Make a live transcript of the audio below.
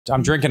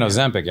I'm drinking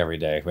Ozempic every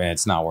day, and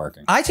it's not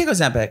working. I take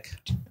Ozempic.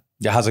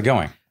 Yeah, how's it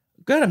going?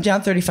 Good. I'm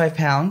down 35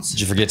 pounds.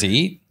 Did you forget to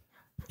eat?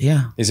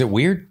 Yeah. Is it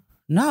weird?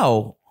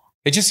 No.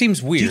 It just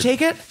seems weird. Do you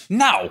take it?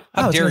 No.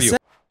 How dare you?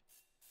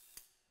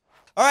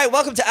 All right,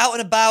 welcome to Out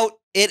and About.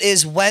 It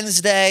is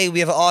Wednesday.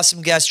 We have an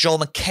awesome guest. Joel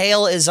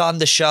McHale is on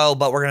the show,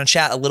 but we're going to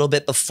chat a little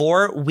bit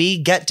before we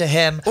get to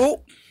him.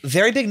 Oh,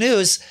 very big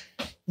news.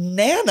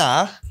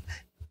 Nana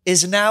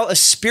is now a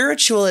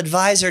spiritual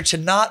advisor to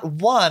not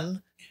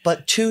one,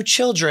 but two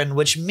children,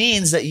 which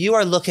means that you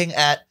are looking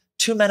at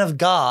two men of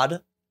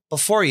God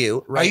before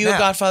you right now. Are you a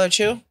godfather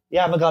too?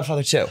 Yeah, I'm a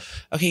godfather too.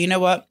 Okay, you know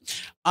what?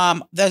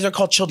 Those are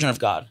called children of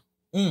God.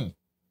 Do you know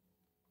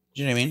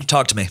what I mean?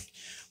 Talk to me.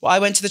 Well, I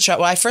went to the church.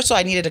 Well, first of all,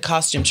 I needed a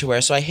costume to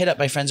wear, so I hit up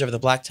my friends over the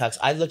black tux.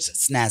 I looked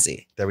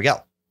snazzy. There we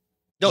go.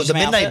 No, the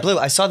midnight blue.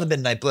 I saw the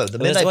midnight blue. The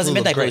midnight It wasn't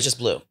blue midnight blue. It great. was just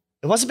blue.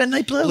 It wasn't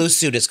midnight blue? Blue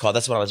suit is called.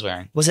 That's what I was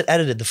wearing. Was it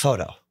edited, the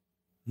photo?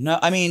 No,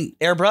 I mean,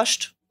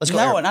 Airbrushed? Let's go.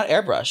 no, not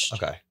airbrushed.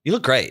 Okay. You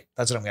look great.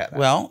 That's what I'm getting at.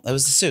 Well, it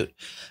was the suit.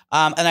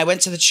 And I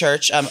went to the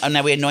church, and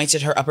then we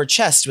anointed her upper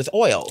chest with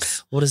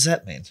oils. What does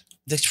that mean?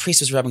 The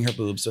priest was rubbing her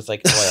boobs with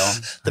like oil.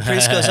 The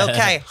priest goes,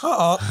 okay.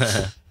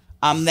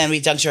 Then we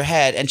dunked her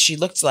head, and she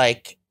looked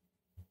like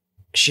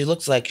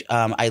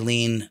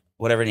Eileen,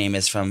 whatever her name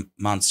is from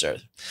Monster,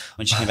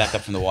 when she came back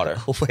up from the water.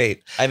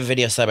 Wait. I have a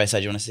video side by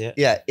side. You want to see it?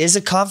 Yeah. Is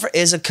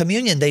a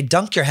communion? They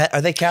dunk your head.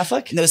 Are they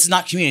Catholic? No, this is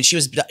not communion.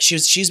 She's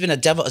been a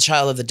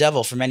child of the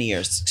devil for many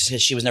years.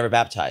 She was never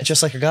baptized.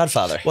 Just like her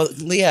godfather. Well,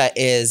 Leah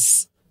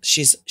is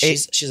she's a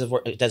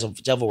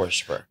devil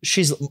worshiper.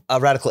 She's a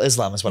radical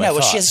Islam, is what I thought. No,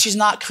 well, she's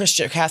not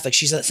Christian or Catholic.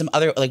 She's some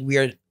other like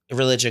weird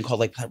religion called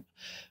like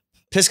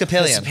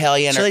Episcopalian.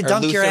 So they or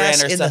dunk Lutheran your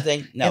ass or in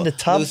something. in the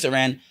tub?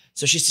 Lutheran.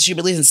 So she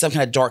believes in some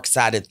kind of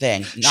dark-sided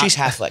thing. She's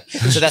Catholic.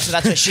 So that's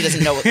why she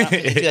doesn't know. Do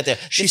that there.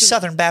 She's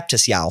Southern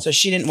Baptist, y'all. So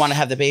she didn't want to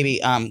have the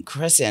baby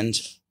christened.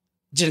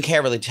 Didn't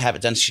care really to have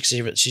it done.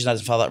 She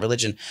doesn't follow that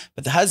religion.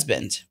 But the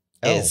husband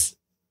is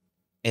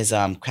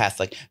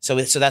Catholic. So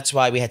that's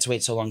why we had to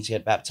wait so long to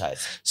get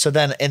baptized. So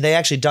then, and they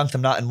actually dunked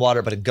them not in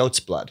water, but in goat's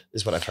blood,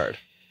 is what I've heard.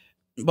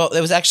 Well, it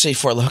was actually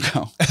for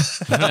Loco.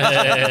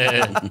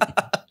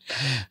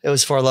 It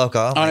was for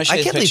Loco. I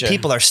can't believe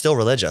people are still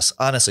religious,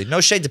 honestly.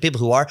 No shade to people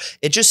who are.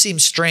 It just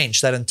seems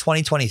strange that in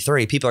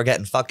 2023, people are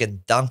getting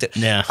fucking dunked.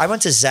 Yeah. I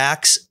went to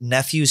Zach's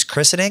nephew's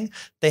christening.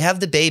 They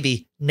have the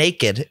baby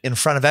naked in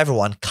front of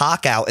everyone,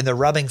 cock out, and they're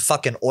rubbing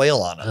fucking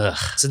oil on him.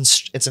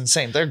 It's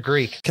insane. They're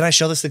Greek. Can I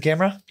show this to the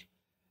camera?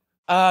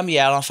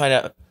 Yeah, I'll find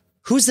out.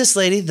 Who's this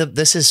lady?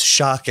 This is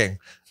shocking.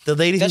 The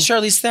lady That's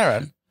Charlize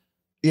Theron.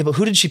 Yeah, but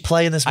who did she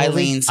play in this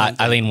movie?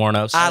 Eileen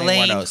Wuornos.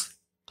 Eileen.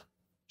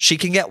 She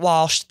can get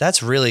washed.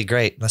 That's really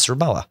great. That's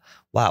Ramoa.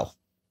 Wow.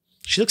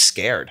 She looks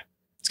scared.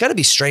 It's got to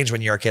be strange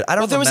when you're a kid. I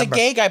don't remember. There was a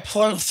gay guy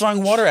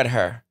throwing water at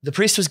her. The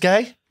priest was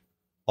gay?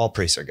 All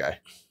priests are gay.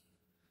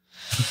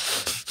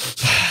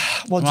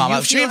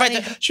 Well, should we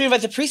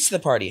invite the priest to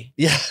the party?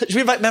 Yeah. Should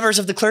we invite members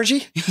of the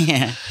clergy?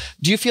 Yeah.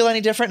 Do you feel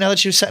any different now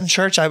that you sat in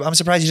church? I'm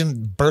surprised you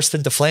didn't burst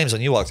into flames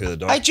when you walked through the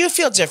door. I do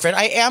feel different.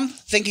 I am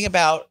thinking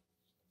about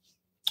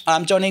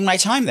donating my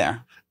time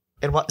there.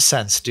 In what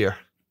sense, dear?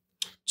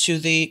 To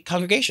the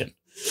congregation.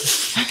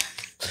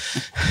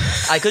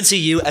 I could see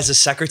you as a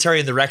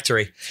secretary in the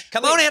rectory.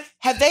 Come on in.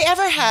 Have they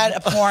ever had a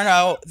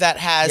porno that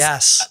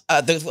has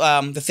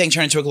the thing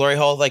turned into a glory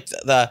hole, like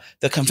the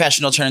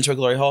confessional turned into a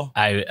glory hole?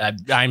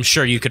 I'm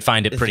sure you could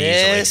find it pretty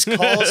easily. This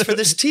calls for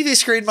this TV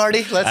screen, Marty.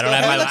 I don't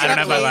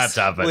have my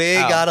laptop. But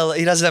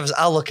he doesn't have his.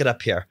 I'll look it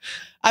up here.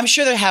 I'm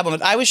sure they have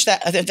one. I wish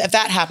that if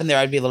that happened there,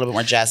 I'd be a little bit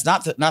more jazzed.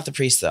 Not the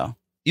priest though.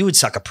 You would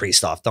suck a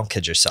priest off. Don't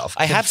kid yourself.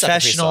 I have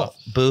sucked a priest off.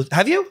 Booth.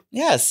 Have you?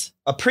 Yes.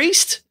 A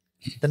priest?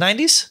 The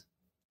 90s?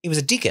 He was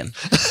a deacon.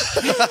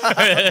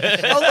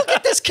 Oh, look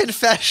at this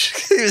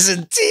confession. He was a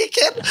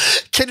deacon.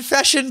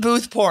 Confession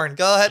booth porn.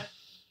 Go ahead.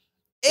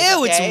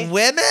 Ew, it's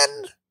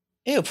women?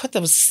 Ew, put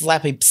those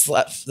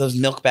those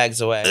milk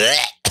bags away.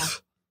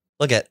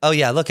 Look at,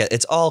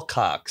 it's all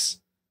cocks.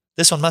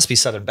 This one must be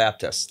Southern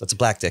Baptist. That's a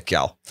black dick,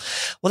 y'all.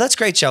 Well, that's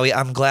great, Joey.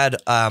 I'm glad.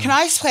 Can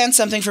I plan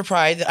something for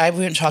Pride that I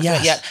haven't talked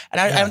about yet?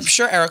 And I'm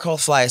sure Erica will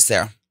fly us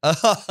there.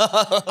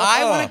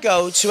 I want to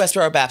go to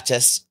Westboro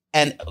Baptist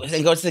and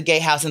go to the gay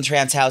house and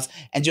trans house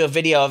and do a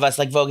video of us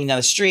like voguing down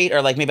the street,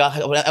 or like maybe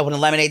I want a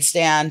lemonade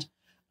stand.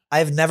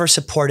 I've never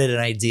supported an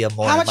idea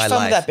more in my life. How much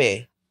fun would that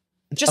be?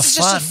 Just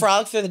a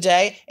frolic through the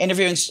day,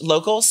 interviewing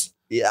locals.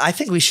 Yeah, I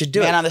think we should do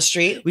it. Man on the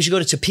street. We should go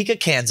to Topeka,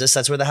 Kansas.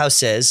 That's where the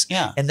house is.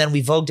 Yeah. And then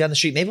we vogue down the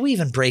street. Maybe we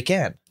even break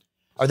in.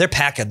 Or they're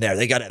packing there.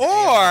 They got it. Or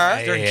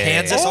they're in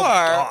Kansas.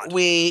 Or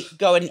we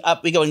go in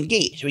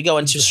Geesh. We go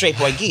into straight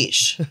boy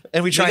Geesh.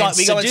 And we try and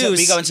seduce.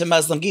 We go into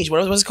Muslim Geesh.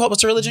 What's it called?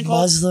 What's the religion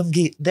called? Muslim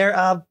Geesh.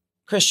 They're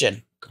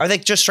Christian. Are they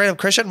just straight up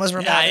Christian?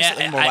 Muslim?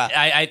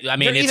 I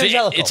mean,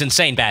 it's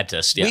insane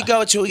Baptist. Yeah. We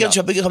go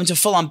into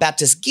full on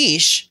Baptist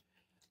Geesh,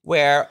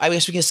 where I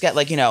guess we can just get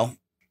like, you know.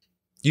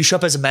 You show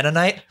up as a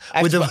Mennonite?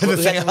 We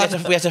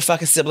have to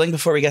fuck a sibling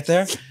before we get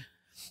there.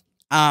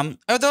 Are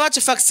they allowed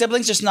to fuck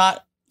siblings, just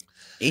not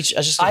each?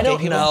 Just I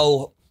don't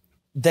know.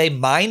 They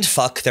mind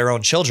fuck their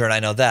own children. I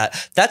know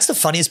that. That's the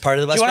funniest part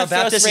of the Westboro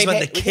Baptist is when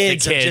the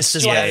kids are just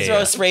as Do you want to throw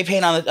a spray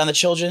paint on the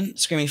children,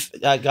 screaming,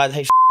 God,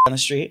 hey, on the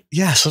street?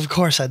 Yes, of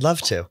course. I'd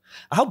love to.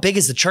 How big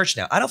is the church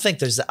now? I don't think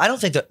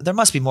there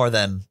must be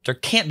there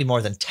can't be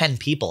more than 10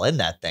 people in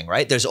that thing,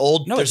 right? There's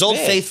old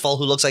faithful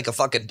who looks like a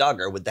fucking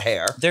Duggar with the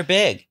hair. They're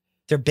big.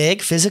 They're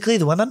big physically,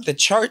 the women? The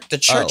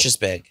church is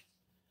big.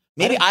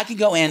 Maybe I can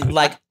go in,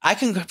 I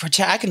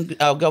can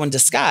go in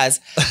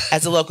disguise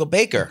as a local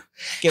baker,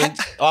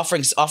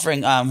 offering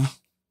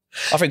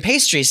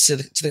pastries to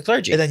the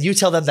clergy. And then you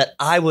tell them that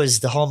I was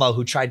the homo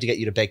who tried to get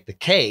you to bake the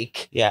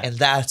cake. Yeah. And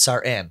that's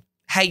our in.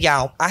 Hey,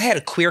 y'all, I had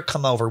a queer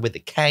come over with the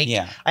cake.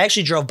 Yeah. I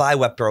actually drove by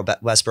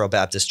Westboro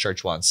Baptist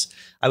Church once.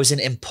 I was in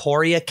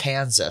Emporia,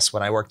 Kansas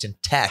when I worked in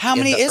tech. How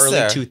many in the is early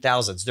there?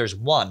 2000s. There's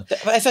one.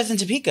 I thought it's in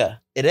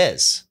Topeka. It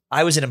is.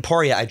 I was in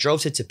Emporia. I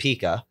drove to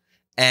Topeka.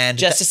 And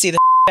just to see the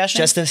bash?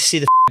 Just to see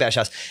the bash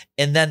house.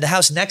 And then the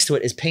house next to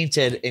it is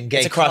painted in gay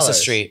It's across colors.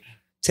 the street.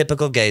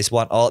 Typical gays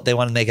they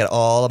want to make it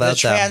all about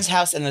There's a trans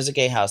house and there's a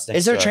gay house next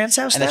Is there a door. trans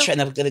house and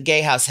now? the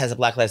gay house has a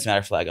Black Lives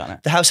Matter flag on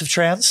it. The House of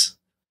Trans?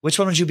 Which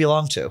one would you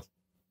belong to?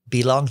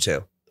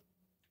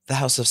 The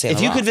House of Saint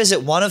If you could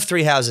visit one of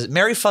 3 houses,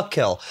 marry, fuck,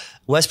 kill.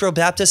 Westboro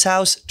Baptist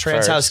house,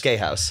 trans house, gay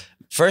house.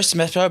 First,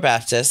 Westboro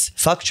Baptist.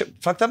 Fuck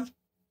them?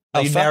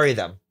 Or you marry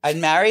them? I'd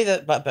marry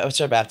the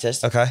Westboro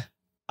Baptist. Okay.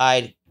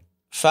 I'd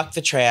fuck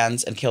the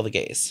trans and kill the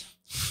gays.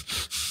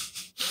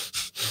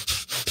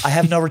 I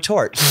have no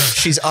retort.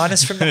 She's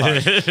honest from the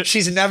heart.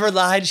 She's never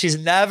lied. She's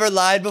never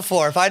lied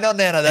before. If I know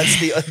Nana, that's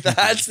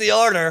the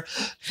order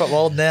from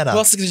old Nana. Who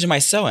else is going to do my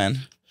sew-in?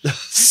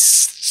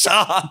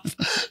 Stop.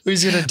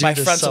 Who's going to do my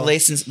frontal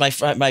license, my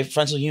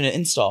frontal unit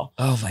install?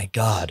 Oh my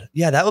God.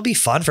 Yeah, that would be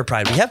fun for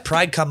Pride. We have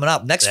Pride coming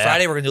up. Next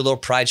Friday, we're going to do a little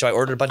Pride show. I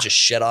ordered a bunch of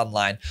shit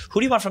online. Who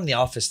do you want from the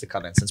office to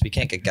come in since we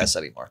can't get guests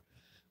anymore?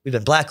 We've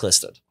been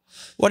blacklisted.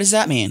 What does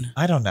that mean?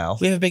 I don't know.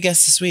 We have a big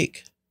guest this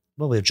week.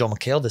 Well, we have Joel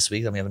McHale this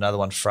week. Then we have another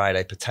one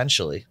Friday,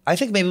 potentially. I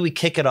think maybe we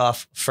kick it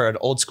off for an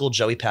old school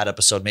Joey Pat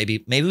episode.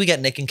 Maybe we get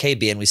Nick and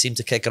KB and we seem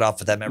to kick it off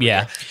with them every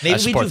year.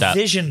 Maybe we do that.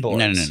 vision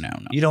boards. No.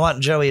 You don't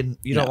want Joey and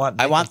you don't want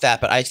Nick. I want that,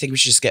 but I think we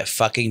should just get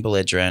fucking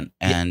belligerent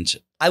and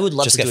I would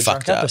love just to get do a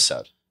fucked drunk up.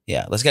 episode.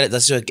 Yeah, let's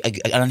do an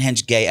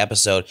unhinged gay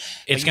episode.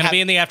 It's going to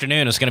be in the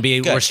afternoon. It's going to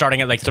be, we're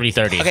starting at like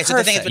 3:30. Okay, so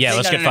the thing is,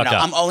 let's get fucked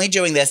up. I'm only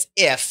doing this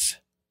if,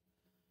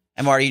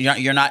 and Marty,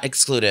 you're not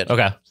excluded.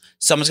 Okay.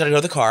 Someone's got to go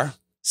to the car.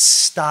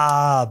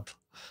 Stop.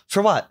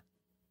 For what?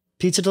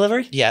 Pizza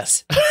delivery?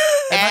 Yes.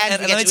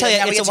 and let me tell you,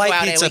 it's a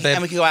white pizza, babe.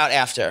 And we can go out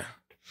after.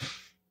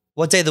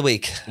 What day of the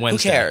week?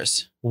 Wednesday. Who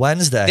cares?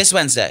 Wednesday. This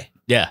Wednesday.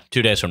 Yeah,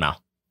 2 days from now.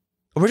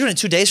 We're doing it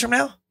 2 days from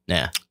now?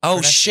 Yeah.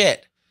 Oh,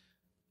 shit.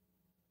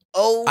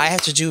 Oh. I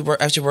have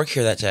to work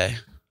here that day.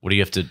 What do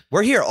you have to?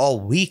 We're here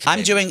all week.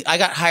 I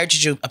got hired to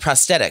do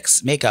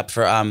prosthetics, makeup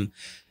for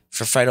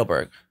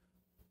Freidelberg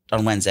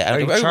on Wednesday. Are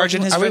you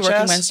charging his Are we rich working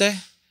ass? Wednesday?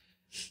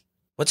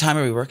 What time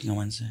are we working on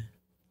Wednesday?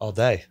 All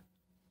day.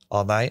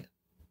 All night.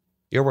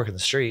 You're working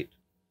the street.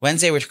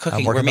 Wednesday we're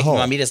cooking. We're making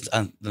Mamitas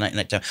on the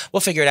night time.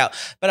 We'll figure it out.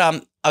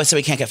 But obviously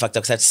we can't get fucked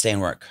up because I have to stay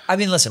and work. I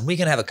mean, listen, we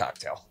can have a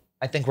cocktail.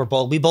 I think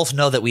we both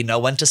know that we know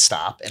when to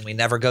stop and we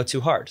never go too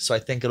hard. So I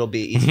think it'll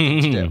be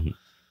easy to do.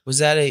 Was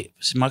that a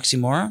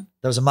moxymoron?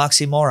 That was a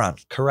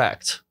moxymoron.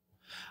 Correct.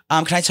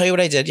 Can I tell you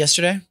what I did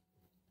yesterday?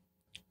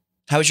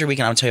 How was your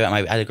weekend? I'll tell you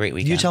about I had a great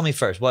weekend. You tell me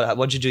first.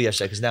 What'd you do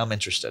yesterday? Because now I'm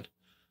interested.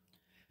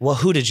 Well,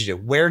 who did you do?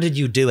 Where did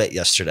you do it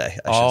yesterday?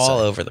 All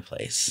over the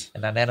place.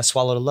 And then Nana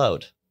swallowed a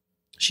load.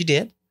 She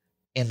did.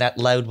 And that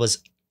load was...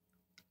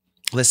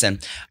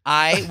 Listen,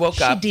 I woke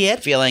up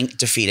feeling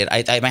defeated.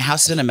 My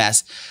house is in a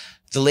mess.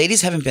 The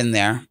ladies haven't been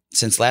there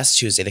since last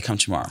Tuesday. They come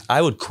tomorrow.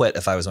 I would quit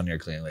if I was one of your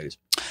cleaning ladies.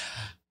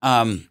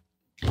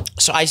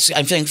 So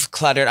I'm feeling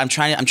cluttered. I'm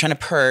trying to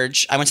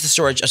purge. I went to the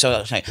storage.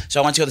 So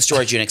I went to go to the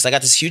storage unit because I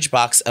got this huge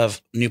box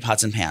of new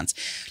pots and pans.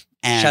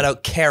 And shout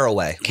out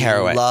Caraway.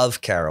 Caraway.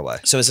 Love Caraway.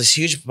 So it's this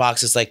huge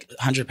box. It's like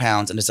 100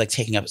 pounds and it's like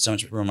taking up so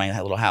much room in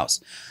my little house.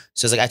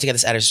 So it's like, I have to get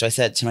this out of. So I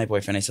said to my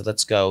boyfriend, I said,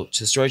 let's go to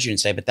the storage unit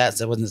today. But that's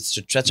not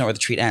where the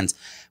treat ends.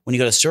 When you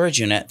go to the storage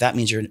unit, that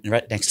means you're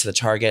right next to the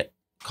Target,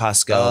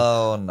 Costco.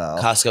 Oh no.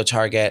 Costco,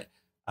 Target.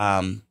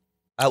 Out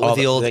with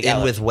the old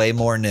in with way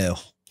more new.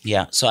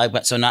 Yeah. So I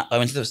went to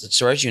the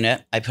storage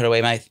unit. I put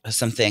away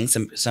some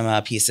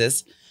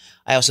pieces.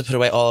 I also put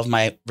away all of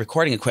my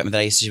recording equipment that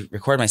I used to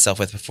record myself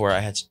with before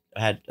I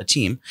had a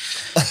team.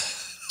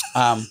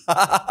 I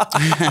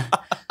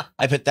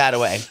put that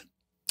away.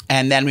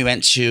 And then we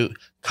went to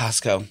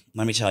Costco.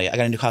 Let me tell you, I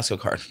got a new Costco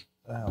card.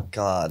 Oh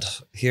God.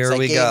 Here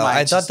we go.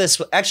 I thought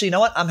this, actually, you know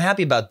what? I'm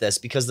happy about this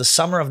because the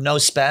summer of no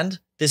spend,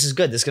 this is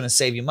good. This is going to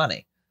save you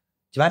money.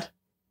 Do you mind?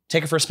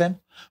 Take it for a spin?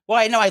 Well,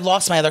 I know I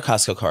lost my other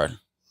Costco card.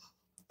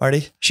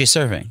 Marty? She's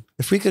serving.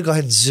 If we could go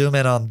ahead and zoom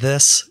in on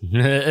this.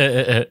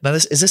 Now,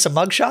 is this a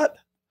mugshot?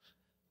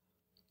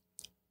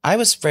 I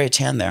was very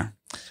tan there.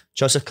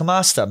 Joseph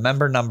Camasta,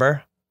 member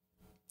number.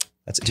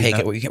 That's it. Take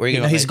it. We're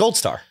gonna he's a gold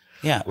star.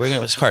 Yeah, we're going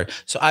to this card.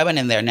 So I went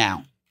in there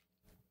now.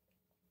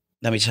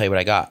 Let me tell you what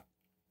I got.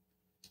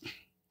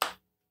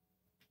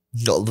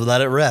 Don't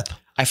let it rip.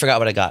 I forgot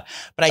what I got.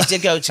 But I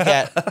did go to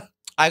get,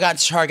 I got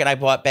to Target. I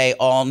bought Bay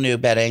all new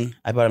bedding.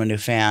 I bought him a new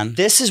fan.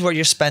 This is where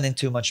you're spending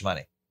too much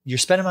money. You're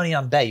spending money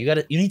on Bay.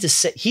 You need to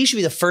sit. He should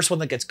be the first one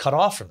that gets cut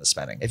off from the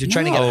spending. If you're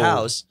trying to get a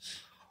house,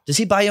 does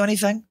he buy you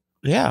anything?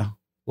 Yeah.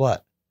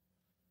 What?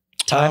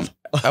 Time?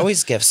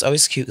 Always gifts.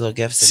 Always cute little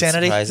gifts. And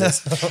Sanity?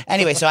 Surprises.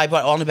 Anyway, so I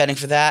bought all new bedding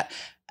for that.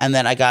 And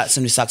then I got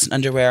some new socks and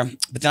underwear.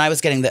 But then I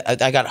was getting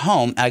I got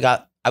home and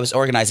I was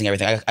organizing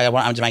everything. I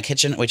went to my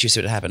kitchen. Wait, you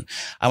see what happened.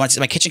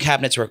 My kitchen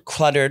cabinets were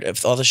cluttered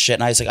with all this shit.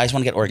 And I was like, I just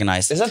want to get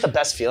organized. Isn't that the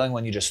best feeling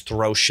when you just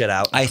throw shit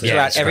out? I threw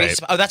out every,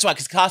 that's why,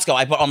 because Costco,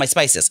 I bought all my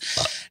spices.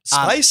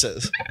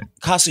 Spices?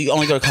 Costco, you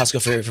only go to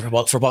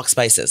Costco for bulk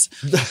spices.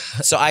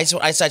 So I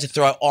decided to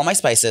throw out all my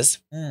spices.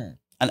 And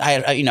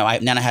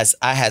Nana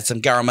I had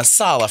some garam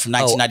masala from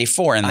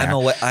 1994 in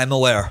there. I'm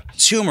aware.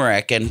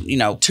 Turmeric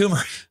and,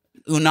 turmeric.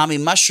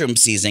 Unami mushroom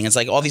seasoning. It's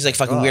like all these like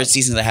fucking weird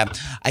seasonings I have.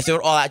 I threw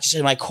it all out just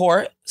in my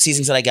core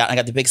seasonings that I got. And I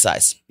got the big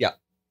size. Yeah.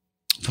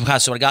 From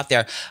Costco. So when I got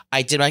there,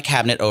 I did my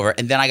cabinet over,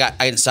 and then I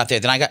didn't stop there.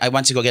 Then I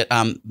went to go get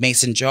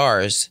mason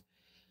jars.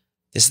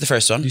 This is the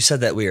first one. You said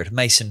that weird.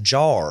 Mason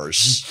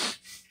jars.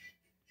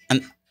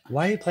 And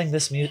why are you playing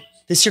this music?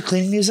 This is your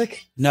cleaning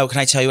music? No. Can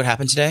I tell you what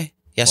happened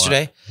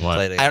yesterday? What?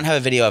 I don't have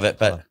a video of it,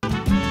 but.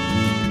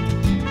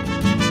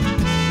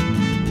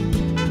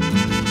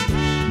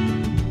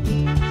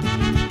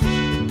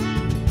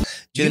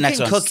 Do the next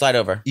one. Slide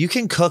over. You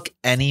can cook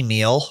any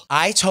meal.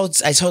 I told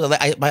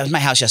was my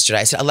house yesterday.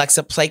 I said,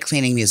 Alexa, play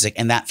cleaning music,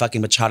 and that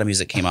fucking bachata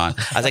music came on.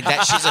 I was like,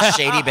 she's a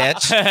shady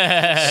bitch.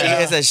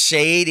 She is a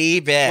shady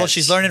bitch. Well,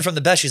 she's learning from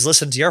the best. She's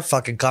listening to your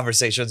fucking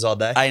conversations all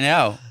day. I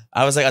know.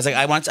 I was like,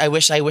 I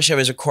wish I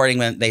was recording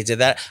when they did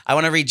that. I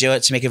want to redo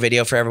it to make a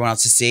video for everyone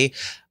else to see.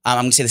 I'm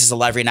going to say this is a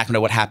live reenactment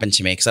of what happened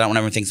to me because I don't want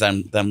everyone to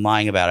think that I'm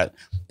lying about it.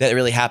 That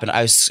really happened.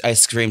 I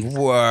screamed,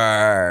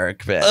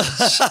 work, bitch.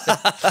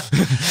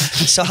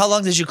 So how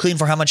long did you clean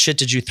for? How much shit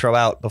did you throw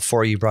out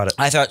before you brought it?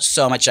 I threw out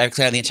so much. I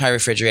cleaned out the entire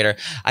refrigerator.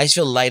 I just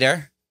feel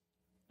lighter.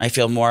 I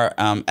feel more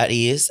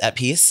at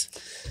peace.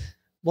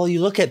 Well,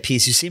 you look at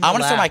peace. You seem I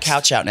want to throw my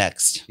couch out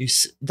next.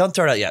 Don't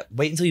throw it out yet.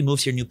 Wait until you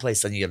move to your new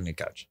place, then you get a new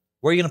couch.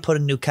 Where are you going to put a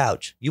new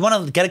couch? You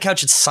want to get a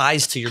couch that's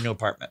sized to your new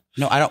apartment.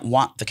 No, I don't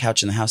want the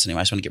couch in the house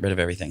anymore. I just want to get rid of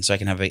everything so I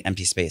can have an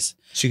empty space.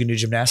 So you can do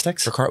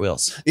gymnastics? For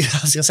cartwheels. I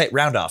was going to say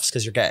round-offs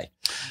because you're gay.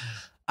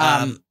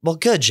 Well,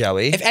 good,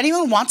 Joey. If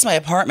anyone wants my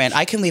apartment,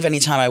 I can leave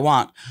anytime I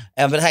want.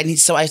 But I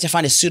have to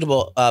find a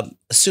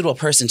suitable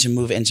person to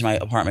move into my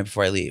apartment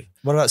before I leave.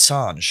 What about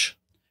Sanj?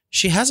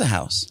 She has a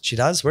house. She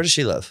does? Where does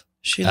she live?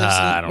 She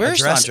lives where's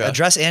Sandra?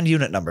 Address and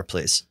unit number,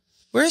 please.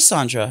 Where's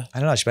Sandra? I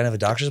don't know. She might have a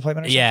doctor's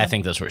appointment or something? Yeah, I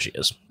think that's where she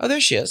is. Oh, there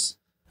she is.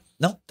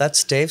 No,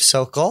 that's Dave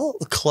Sokol.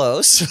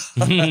 Close.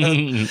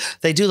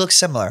 They do look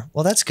similar.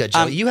 Well, that's good,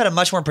 Joey. You had a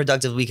much more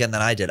productive weekend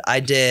than I did. I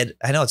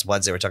know it's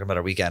Wednesday. We're talking about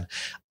our weekend.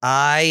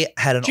 I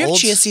had an Do you have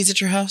chia seeds at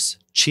your house?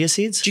 Chia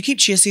seeds? Do you keep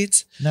chia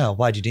seeds? No.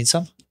 Why? Do you need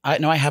some?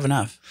 No, I have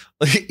enough.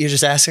 You're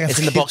just asking? It's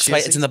in the bulk.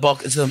 It's in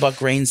the bulk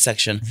grains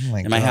section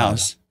in my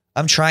house.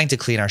 I'm trying to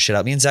clean our shit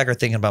up. Me and Zach are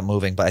thinking about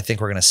moving, but I think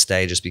we're going to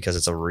stay just because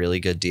it's a really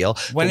good deal.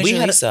 When is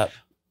your lease up?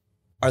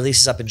 Our lease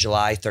is up in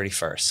July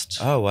 31st.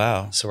 Oh,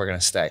 wow. So we're going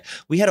to stay.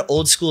 We had an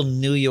old school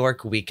New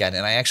York weekend,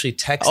 and I actually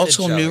texted Old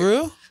school Joey.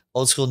 Nuru?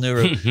 Old school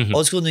Nuru.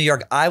 Old school New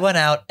York. I went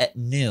out at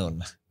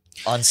noon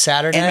on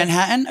Saturday. In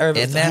Manhattan? Or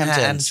in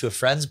Manhattan to a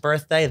friend's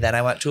birthday. Then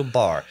I went to a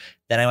bar.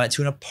 Then I went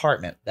to an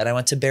apartment. Then I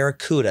went to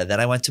Barracuda. Then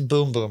I went to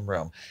Boom Boom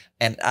Room.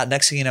 And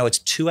next thing you know, it's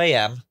 2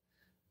 a.m.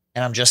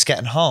 and I'm just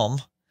getting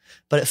home.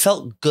 But it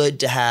felt good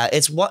to have.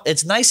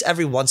 It's nice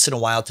every once in a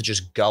while to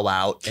just go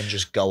out and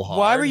just go hard.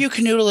 Why were you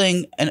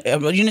canoodling? And you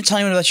didn't tell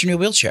me about your new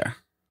wheelchair.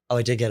 Oh,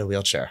 I did get a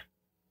wheelchair.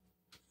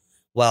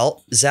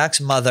 Well, Zach's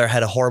mother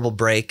had a horrible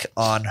break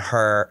on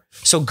her.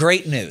 So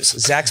great news.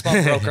 Zach's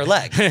mom broke her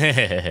leg.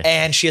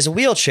 And she has a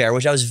wheelchair,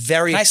 which I was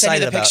very excited about. Can I send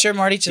you the picture,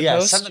 Marty, to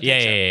post? Send the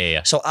picture.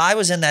 Yeah. So I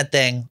was in that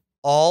thing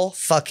all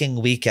fucking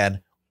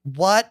weekend.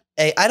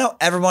 I don't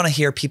ever want to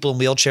hear people in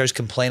wheelchairs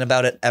complain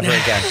about it ever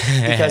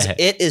again because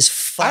it is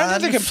fun. I don't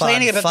think they're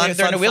complaining about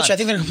they're in a wheelchair. I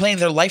think they're complaining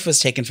their life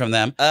was taken from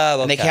them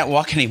and they can't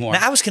walk anymore.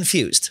 Now, I was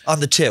confused on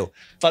the two,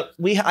 but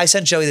I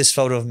sent Joey this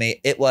photo of me.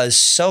 It was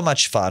so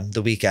much fun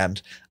the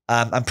weekend.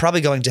 I'm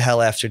probably going to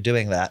hell after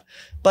doing that.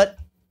 But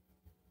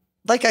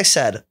like I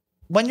said,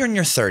 when you're in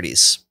your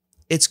 30s,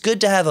 it's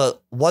good to have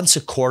once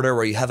a quarter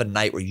where you have a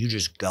night where you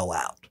just go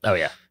out. Oh,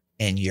 yeah.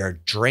 And you're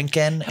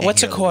drinking.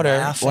 What's a quarter?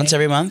 Laughing. Once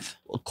every month?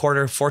 A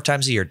quarter, 4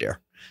 times a year, dear.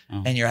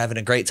 Oh. And you're having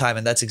a great time.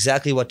 And that's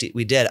exactly what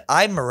we did.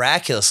 I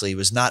miraculously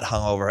was not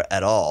hungover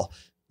at all.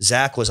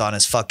 Zach was on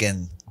his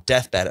fucking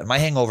deathbed. And my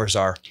hangovers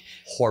are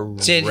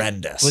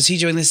horrendous. Was he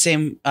doing the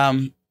same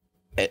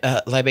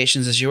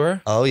libations as you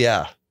were? Oh,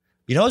 yeah.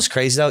 You know what's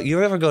crazy, though?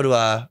 You ever go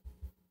to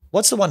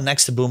what's the one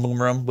next to Boom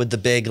Boom Room with the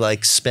big,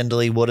 like,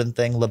 spindly wooden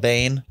thing?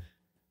 Labane?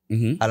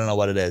 Mm-hmm. I don't know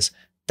what it is.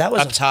 That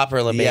was Up top or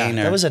Labane?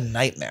 Yeah, that was a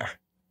nightmare.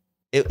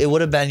 It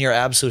would have been your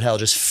absolute hell,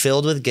 just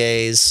filled with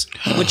gays,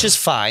 which is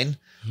fine.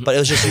 But it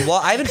was just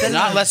I haven't been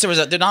not unless there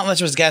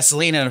was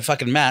gasoline in a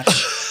fucking match.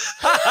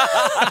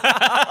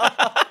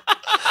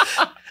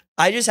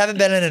 I just haven't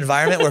been in an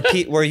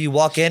environment where you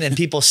walk in and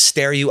people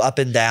stare you up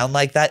and down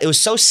like that. It was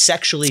so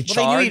sexually charged.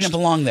 Well, they knew you didn't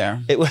belong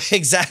there. It was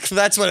exactly,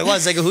 that's what it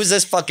was. Like, who's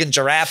this fucking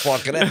giraffe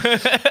walking in?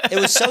 It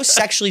was so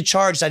sexually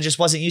charged. I just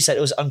wasn't used to it.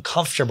 It was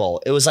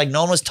uncomfortable. It was like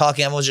no one was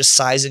talking. Everyone was just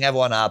sizing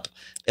everyone up.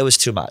 It was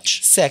too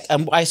much. Sick.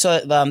 I saw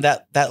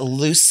that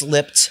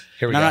loose-lipped.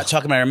 I'm not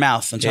talking about her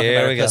mouth. I'm talking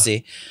about her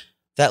pussy.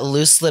 That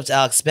loose-lipped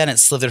Alex Bennett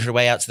slithered her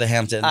way out to the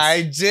Hamptons.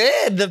 I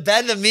did.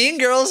 The Mean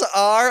Girls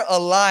are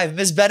alive.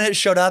 Miss Bennett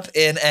showed up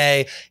in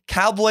a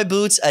cowboy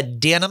boots, a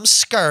denim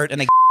skirt,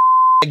 and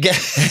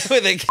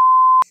with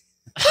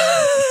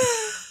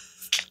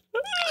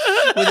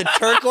a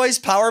turquoise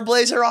power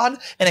blazer on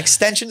and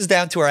extensions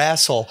down to her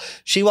asshole.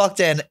 She walked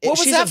in. What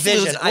was that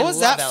vision? What was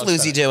that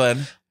floozy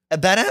doing?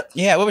 Bennett?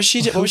 Yeah, what was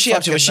she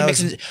up to? Was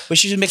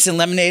she mixing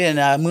lemonade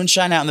and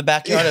moonshine out in the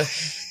backyard of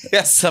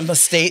some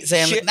estate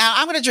saying, now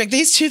I'm going to drink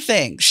these two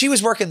things? She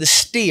was working the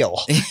steel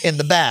in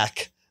the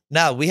back.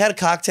 No, we had a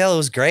cocktail. It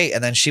was great.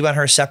 And then she went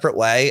her separate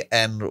way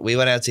and we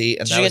went out to eat.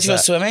 And did you get to go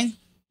swimming?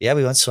 Yeah,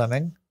 we went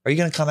swimming. Are you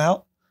going to come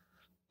out?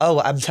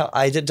 Oh,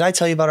 did I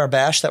tell you about our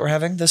bash that we're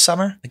having this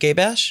summer? The gay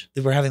bash?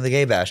 We're having the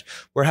gay bash.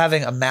 We're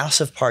having a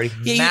massive party.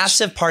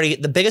 Massive party.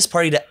 The biggest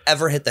party to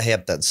ever hit the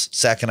Hamptons.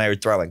 Zach and I are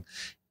throwing.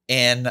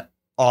 In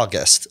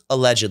August,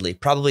 allegedly.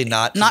 Probably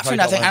not. Not for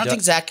nothing. I don't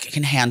think Zach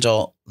can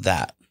handle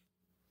that.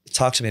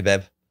 Talk to me,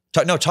 babe.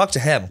 Talk to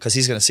him because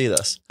he's going to see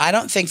this. I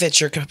don't think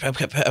that you're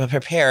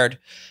prepared.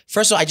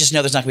 First of all, I just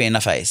know there's not going to be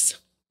enough ice.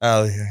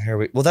 Oh,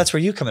 well, that's where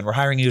you come in. We're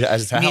hiring you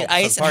as help.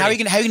 Ice. And how are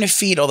you going to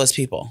feed all those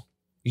people?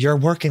 You're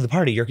working the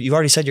party. You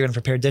already said you're going to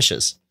prepare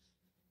dishes.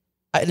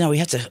 No, we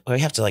have to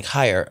like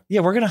hire. Yeah,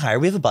 we're going to hire.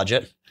 We have a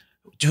budget.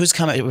 Who's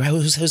coming?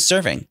 Who's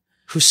serving?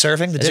 Who's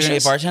serving the dishes?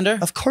 Is there going to be a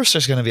bartender? Of course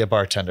there's going to be a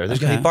bartender. There's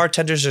going to be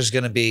bartenders. There's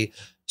going to be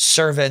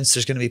servants.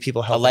 There's going to be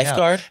people helping out.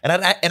 A lifeguard?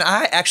 And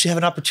I actually have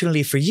an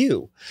opportunity for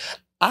you.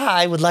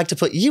 I would like to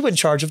put you in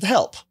charge of the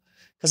help.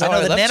 Because I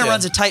know that Nana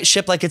runs a tight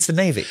ship like it's the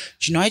Navy.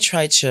 Do you know I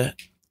tried to...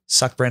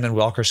 Suck Brandon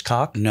Walker's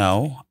cock?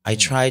 No. I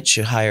tried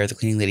to hire the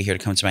cleaning lady here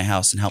to come to my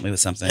house and help me with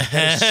something.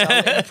 That is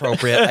so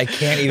inappropriate. I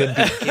can't even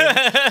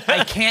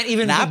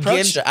begin. I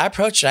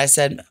approached her. I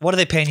said... What are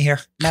they paying you here?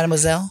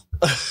 Mademoiselle?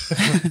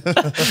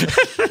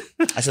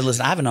 I said,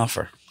 listen, I have an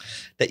offer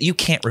that you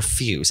can't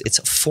refuse. It's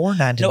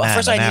 $4.99. No, at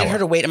first I needed her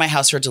to wait in my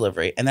house for a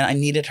delivery, and then I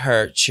needed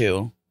her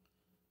to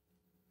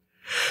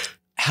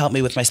help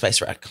me with my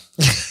spice rack.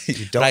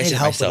 You don't need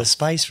help with a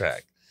spice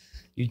rack.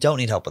 You don't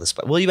need help with a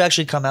spice. Will you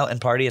actually come out and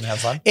party and have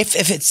fun?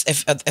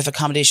 If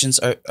accommodations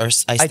are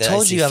I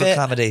told you have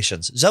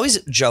accommodations.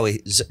 Joey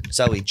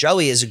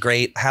is a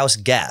great house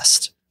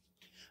guest.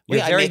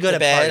 You're very good at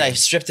bed. I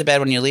strip the bed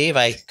when you leave.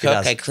 I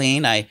cook. I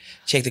clean. I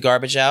take the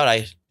garbage out.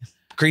 I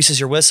greases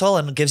your whistle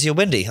and gives you a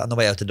windy on the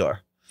way out the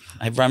door.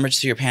 I rummage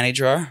through your panty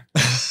drawer.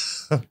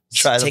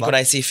 Take what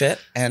I see fit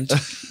and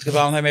go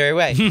on my merry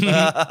way.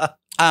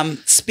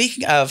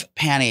 Speaking of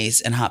panties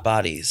and hot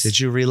bodies, did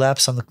you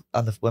relapse on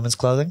the women's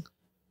clothing?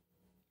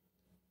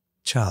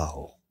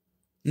 Joe.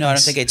 No, I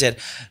don't think I did.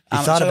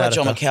 Thought about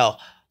Joel McHale.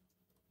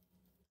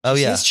 Oh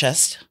yeah, his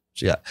chest.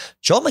 Yeah,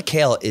 Joel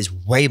McHale is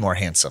way more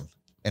handsome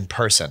in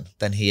person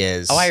than he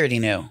is. Oh, I already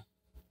knew.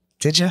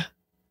 Did you?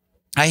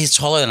 He's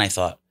taller than I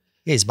thought.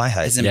 Yeah, he's my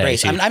height. His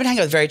embrace. I've been hanging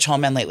out with very tall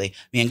men lately.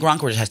 Me and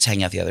Gronk were just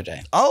hanging out the other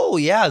day. Oh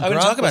yeah, I want to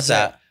talk about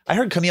that. I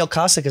heard Camille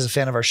Kosik is a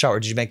fan of our show,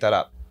 or did you make that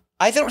up?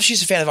 I thought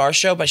she's a fan of our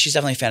show, but she's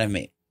definitely a fan of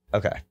me.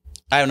 Okay.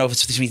 I don't know if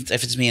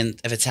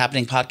it's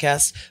happening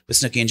podcast with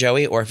Snooki and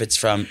Joey, or if it's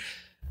from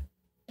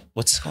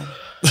what's it called?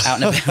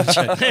 Out and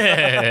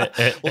About.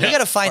 Well, we got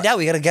to find out.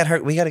 We got to get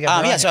her. We got to get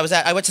her. Yeah. So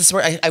I went to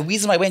I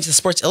weaseled my way into the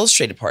Sports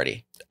Illustrated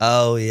party.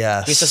 Oh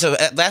yes. So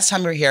last time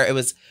we were here, it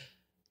was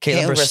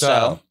Caitlin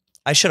Bristow.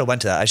 I should have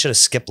went to that. I should have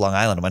skipped Long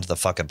Island and went to the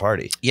fucking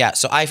party. Yeah,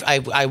 so I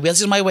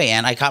weaseled my way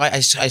in. I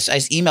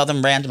emailed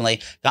them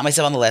randomly, got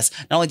myself on the list.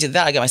 Not only did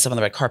that, I got myself on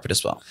the red carpet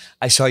as well.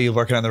 I saw you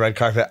working on the red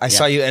carpet. I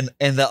saw you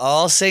in the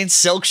All Saints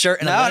silk shirt.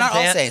 And no, not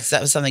All Saints.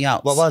 That was something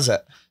else. What was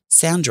it?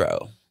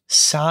 Sandro.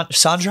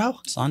 Sandro?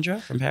 Sandro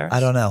from Paris? I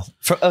don't know.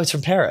 It's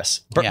from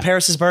Paris.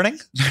 Paris is burning?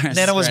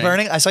 Nana was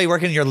burning. I saw you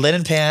working in your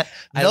linen pant.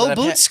 No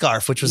boot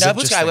scarf, which was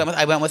interesting.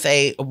 I went with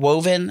a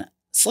woven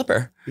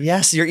slipper.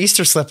 Yes, your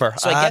Easter slipper.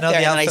 So I get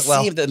there and I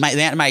see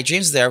that my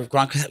dreams is there.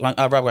 Rob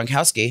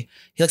Gronkowski.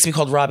 He likes to be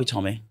called Rob. He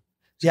told me.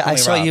 Yeah, I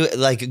saw you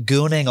like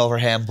gooning over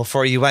him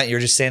before you went. You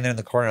were just standing there in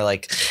the corner,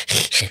 like.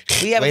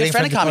 We have a good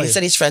friend of comedy. He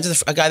said he's friends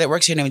with a guy that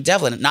works here named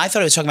Devlin. And I thought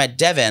he was talking about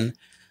Devin,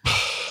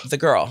 the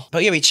girl.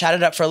 But yeah, we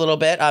chatted up for a little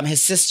bit.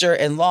 His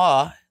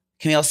sister-in-law,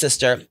 Camille's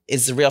sister,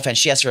 is the real fan.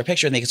 She asked for a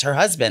picture with me because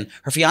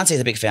her fiance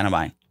is a big fan of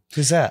mine.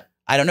 Who's that?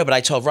 I don't know, but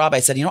I told Rob, I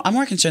said, I'm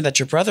more concerned that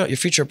your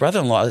future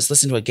brother-in-law is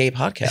listening to a gay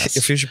podcast.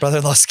 Your future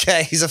brother-in-law's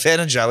gay. He's a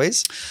fan of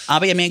Joey's.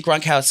 But yeah, me and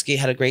Gronkowski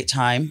had a great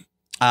time.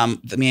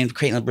 Me and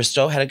Caitlin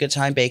Bristow had a good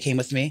time. Bay came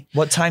with me.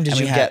 What time did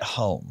you get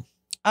home?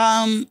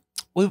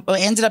 We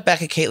ended up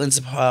back at Caitlin's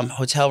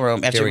hotel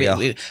room after we got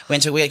a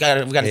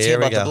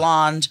table at the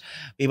Blonde.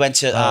 We went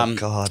to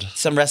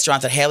some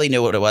restaurant that Haley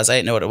knew what it was. I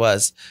didn't know what it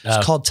was.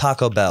 It's called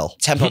Taco Bell.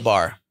 Temple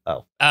Bar.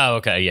 Oh. Oh,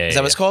 okay. Yeah. Is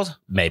that what it's called?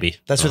 Maybe.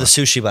 That's where the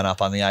sushi went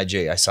up on the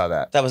IG. I saw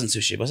that. That wasn't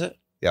sushi, was it?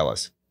 Yeah, it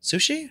was.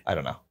 Sushi? I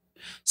don't know.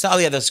 So, oh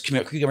yeah, those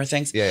cucumber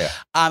things. Yeah.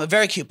 A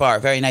very cute bar,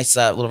 very nice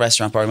little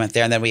restaurant bar. We went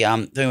there, and then we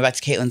went back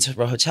to Caitlin's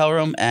hotel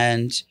room,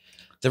 and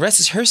the rest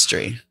is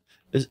history.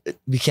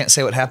 We can't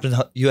say what happened.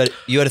 You had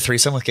a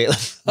threesome with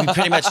Caitlin. We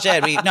pretty much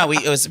did.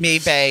 It was me,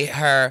 Bae,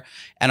 her,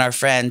 and our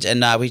friend,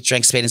 and we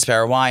drank Spade and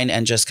Sparrow wine,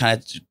 and just kind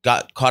of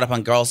got caught up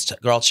on girl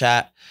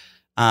chat.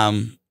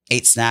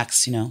 Ate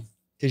snacks, you know.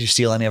 Did you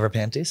steal any of her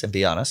panties? And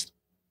be honest.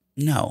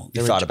 No,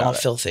 You thought about all it.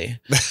 filthy.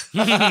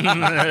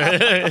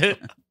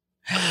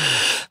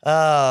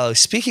 Oh,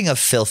 speaking of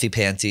filthy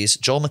panties,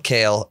 Joel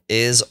McHale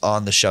is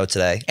on the show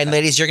today. And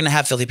ladies, you're gonna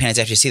have filthy panties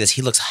after you see this.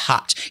 He looks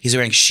hot. He's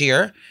wearing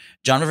sheer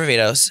John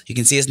Rivervitos. You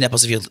can see his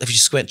nipples if you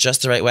squint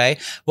just the right way.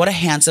 What a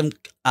handsome,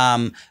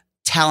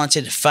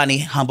 talented, funny,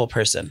 humble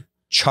person.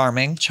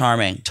 Charming,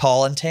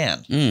 tall and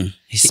tan.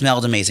 He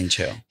smelled amazing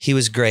too. He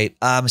was great.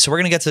 So we're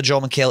gonna get to the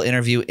Joel McHale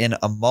interview in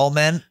a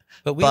moment.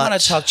 But we want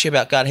to talk to you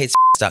about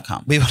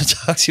godhates.com. We want to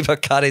talk to you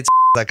about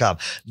godhates.com.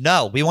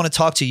 No, we want to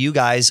talk to you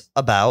guys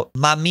about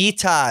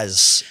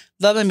Mamitas.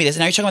 Love Mamitas.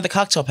 Now you're talking about the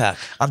cocktail pack.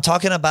 I'm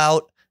talking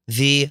about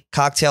the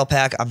cocktail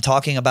pack. I'm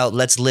talking about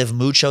let's live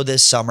mucho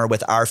this summer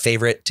with our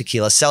favorite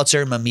tequila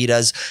seltzer,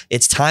 Mamitas.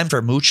 It's time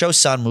for mucho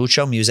sun,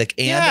 mucho music,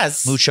 and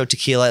mucho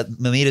tequila.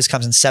 Mamitas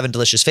comes in 7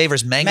 delicious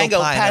flavors: mango,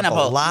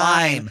 pineapple,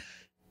 lime,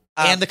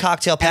 and the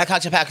cocktail pack.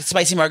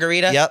 Spicy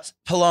margarita. Yep.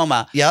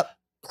 Paloma. Yep.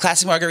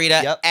 Classic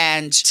margarita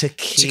and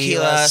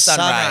tequila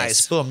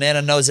sunrise. Boom,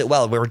 Nana knows it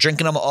well. We were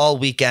drinking them all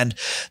weekend.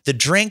 The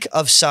drink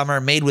of summer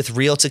made with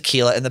real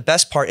tequila. And the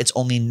best part, it's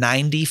only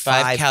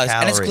 95 calories.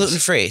 And it's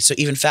gluten-free, so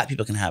even fat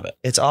people can have it.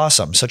 It's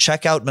awesome. So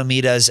check out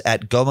Mamitas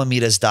at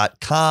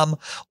gomamitas.com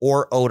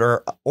or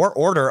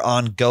order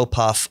on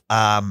GoPuff.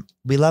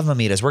 We love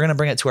Mamitas. We're going to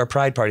bring it to our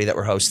Pride party that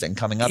we're hosting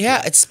coming up.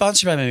 Yeah, it's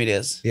sponsored by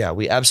Mamitas. Yeah,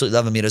 we absolutely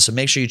love Mamitas. So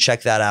make sure you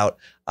check that out.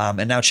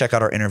 And now check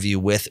out our interview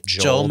with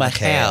Joel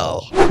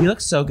McHale. You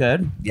look so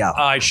good. Yeah.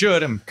 I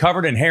should. I'm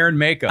covered in hair and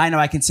makeup. I know.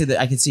 I can see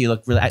that. I can see you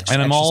look really extra.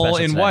 And I'm all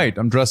in today. white.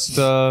 I'm dressed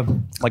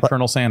like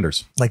Colonel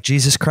Sanders. Like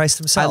Jesus Christ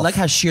himself. I like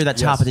how sheer that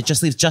top is. It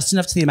just leaves just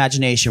enough to the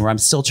imagination where I'm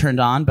still turned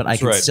on, but I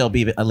can still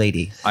be a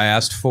lady. I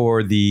asked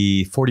for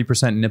the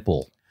 40%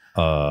 nipple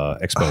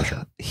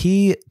exposure.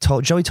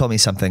 Joey told me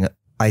something.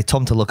 I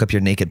told him to look up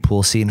your naked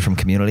pool scene from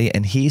Community,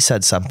 and he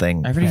said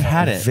something I already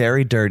had it.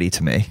 very dirty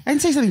to me. I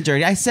didn't say something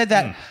dirty. I said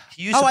that.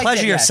 You used to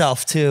pleasure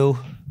yourself too.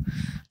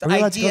 The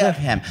idea of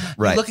him.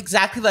 Right. You look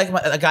exactly like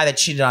a guy that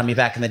cheated on me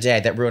back in the day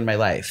that ruined my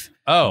life.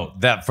 Oh,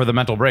 that for the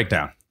mental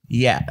breakdown.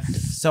 Yeah.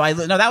 So this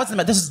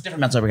is a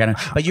different mental breakdown,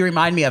 but you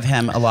remind me of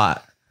him a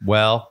lot.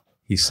 Well,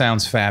 he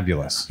sounds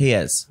fabulous. He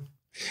is.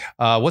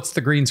 What's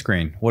the green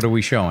screen? What are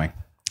we showing?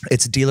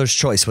 It's dealer's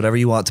choice. Whatever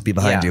you want to be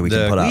behind you, we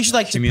can put up. We should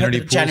like community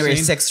to put the January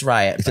 6th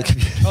riot.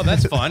 Oh,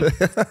 that's fun. You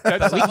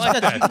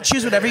can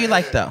choose whatever you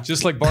like, though.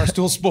 Just like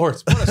Barstool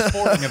Sports. What a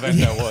sporting event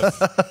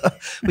that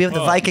was. We have the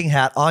Viking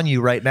hat on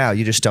you right now.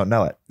 You just don't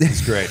know it.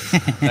 It's great.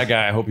 That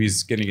guy, I hope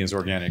he's getting his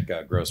organic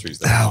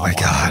groceries. Oh, my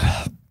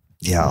God.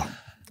 Yeah.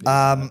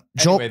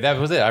 Joel, anyway, that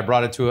was it. I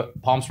brought it to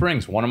Palm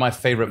Springs, one of my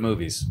favorite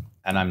movies.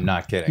 And I'm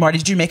not kidding. Marty,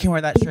 did you make him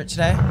wear that shirt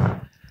today?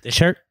 This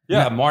shirt?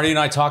 Yeah, Marty and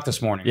I talked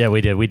this morning. Yeah,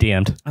 we did. We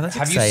DM'd. Oh, that's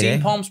Have exciting. you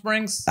seen Palm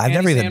Springs? I've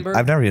never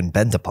even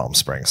been to Palm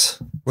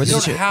Springs. You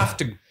don't have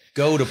to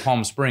go to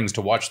Palm Springs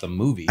to watch the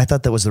movie. I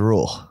thought that was the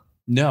rule.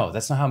 No,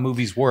 that's not how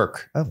movies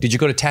work. Oh. Did you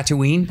go to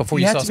Tatooine before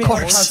you saw Star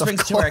Wars? Palm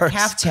Springs to wear a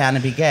caftan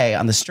and be gay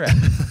on the strip.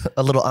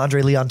 A little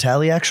Andre Leon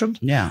Talley action?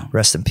 Yeah.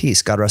 Rest in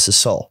peace. God rest his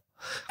soul.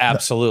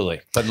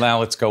 Absolutely. But now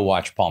let's go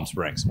watch Palm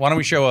Springs. Why don't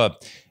we show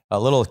a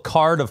little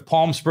card of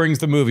Palm Springs,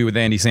 the movie with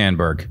Andy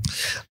Samberg.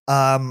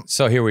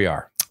 So here we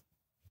are.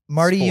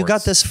 Marty, you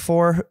got this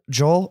for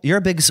Joel. You're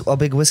a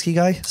big whiskey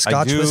guy.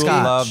 Scotch whiskey.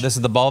 This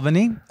is the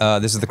Balvenie.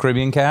 This is the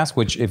Caribbean cask,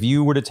 which if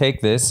you were to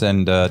take this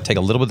and take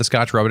a little bit of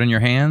scotch, rub it in your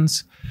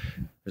hands,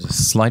 there's a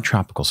slight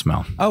tropical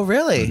smell. Oh,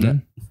 really? Mm-hmm.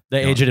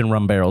 They aged it in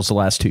rum barrels the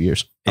last 2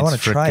 years. I want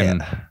to try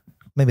it.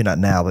 Maybe not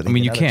now, but I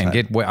mean, you can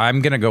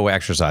I'm going to go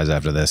exercise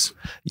after this.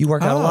 You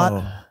work out a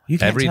lot? You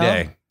can't every tell?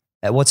 day.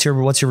 What's your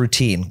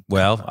routine?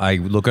 Well, I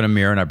look in a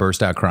mirror and I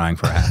burst out crying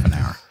for half an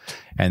hour.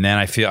 And then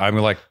I'm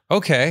like,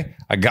 okay,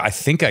 I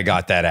think I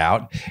got that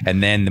out.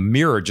 And then the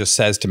mirror just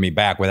says to me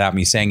back without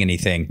me saying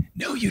anything,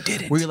 no, you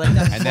didn't. Were you like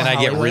that? And then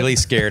I get really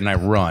scared and I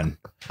run.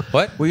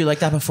 What? Were you like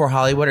that before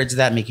Hollywood, or did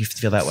that make you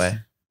feel that way?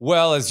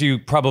 Well, as you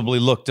probably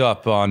looked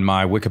up on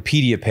my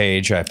Wikipedia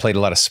page, I played a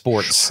lot of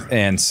sports.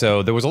 And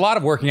so there was a lot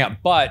of working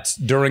out. But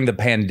during the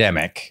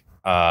pandemic,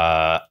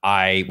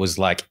 I was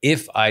like,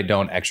 if I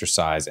don't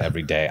exercise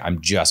every day, I'm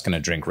just going to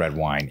drink red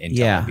wine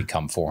until I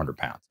become 400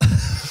 pounds.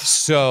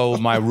 So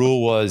my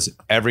rule was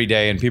every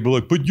day, and people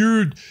are like, but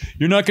you're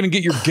not going to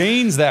get your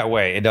gains that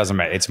way. It doesn't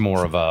matter. It's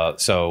more of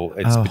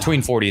it's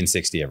between 40 and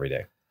 60 every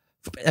day.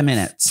 A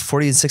minute.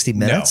 40 and 60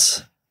 minutes?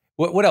 No.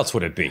 What else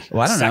would it be?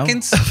 Well, I don't know.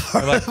 Seconds?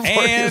 Like,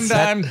 and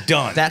I'm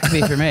done. That could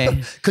be for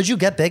me. Could you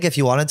get big if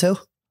you wanted to?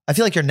 I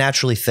feel like you're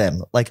naturally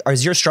thin. Like,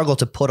 is your struggle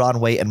to put on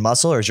weight and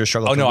muscle, or is your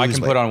struggle? Oh to no, I lose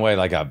can weight? put on weight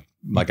like a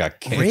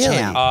Really?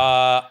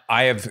 I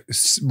have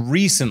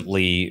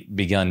recently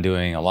begun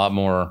doing a lot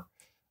more.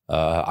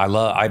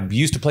 I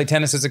used to play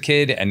tennis as a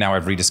kid, and now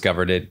I've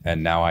rediscovered it,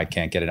 and now I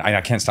can't get it. I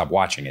can't stop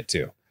watching it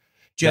too.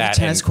 Do you have a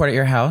tennis court at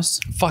your house?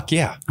 Fuck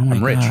yeah, oh my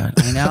I'm rich. God.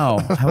 I know.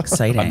 How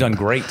exciting! I've done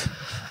great.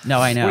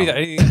 No, I know. What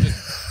are you,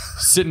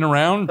 just sitting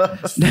around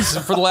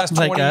for the last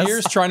 20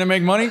 years trying to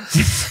make money?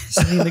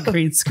 Sitting in the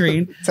green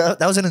screen.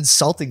 That was an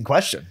insulting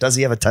question. Does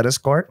he have a tennis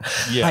court?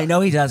 Yeah, I know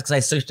he does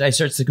because I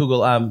searched the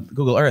Google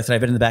Earth, and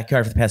I've been in the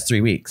backyard for the past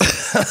 3 weeks.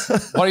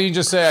 Why don't you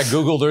just say I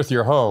Googled Earth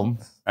your home?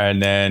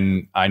 And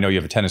then I know you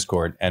have a tennis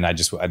court, and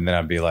then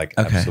I'd be like,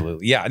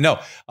 absolutely. Yeah, no.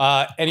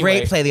 Anyway.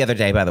 Great play the other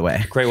day, by the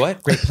way. Great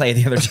what? Great play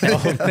the other day. Oh,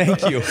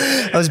 thank you.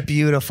 That was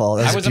beautiful.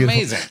 That was beautiful.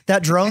 amazing.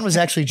 That drone was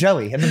actually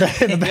Joey in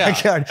the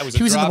backyard.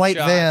 He was in the white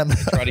van.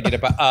 Try to get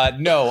it.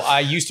 No,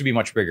 I used to be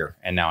much bigger,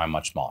 and now I'm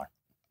much smaller.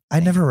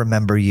 I never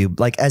remember you.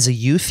 Like, as a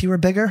youth, you were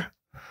bigger?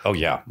 Oh,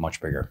 yeah, much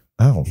bigger.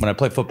 Oh. When I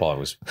played football, I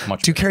was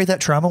much Do you bigger. carry that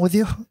trauma with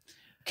you?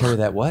 Carry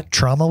that what?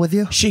 Trauma with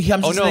you? She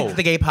comes to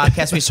the gay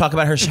podcast. We talk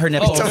about her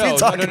nipples. Oh,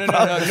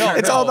 no.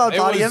 It's all about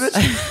body image?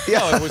 No,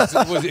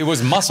 it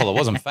was muscle. It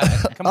wasn't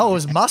fat. Come on. It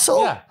was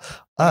muscle? Yeah.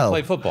 I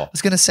played football. I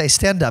was going to say,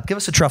 stand up. Give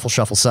us a truffle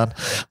shuffle, son.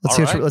 Let's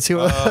see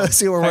what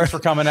we're Thanks for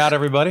coming out,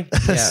 everybody.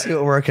 Let's see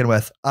what we're working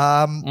with.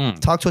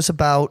 Talk to us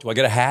about... Do I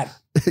get a hat?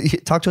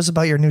 Talk to us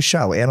about your new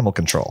show, Animal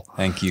Control.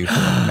 Thank you for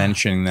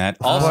mentioning that.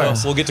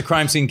 Also, we'll get to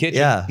Crime Scene Kitchen.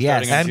 Yeah,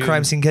 and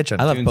Crime Scene Kitchen.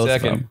 I love both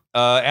of them.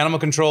 Animal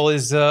Control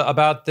is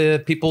about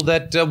the people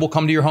that will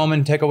come to your home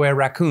and take away a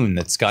raccoon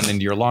that's gotten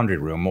into your laundry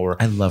room, or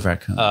I love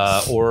raccoons,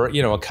 or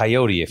a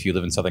coyote if you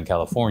live in Southern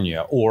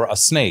California, or a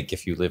snake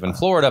if you live in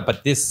Florida.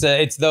 But this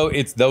it's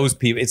those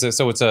people.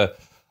 It's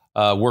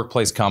a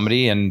workplace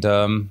comedy, and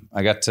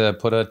I got to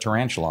put a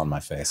tarantula on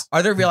my face.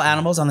 Are there real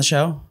animals on the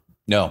show?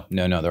 No,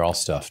 they're all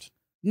stuffed.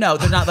 No,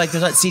 they're not like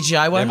there's not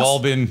CGI ones.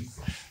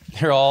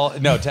 They're all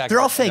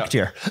faked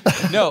here.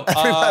 No,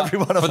 every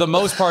one of for the them.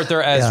 most part,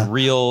 they're as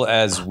real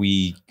as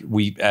we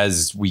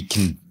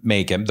can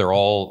make them. They're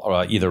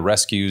all either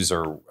rescues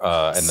or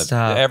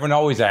everyone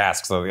always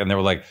asks, and they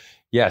were like,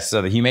 yes,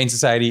 so the Humane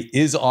Society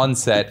is on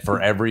set for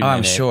every minute.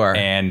 I'm sure,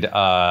 and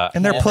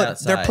they're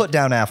put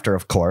down after,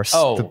 of course.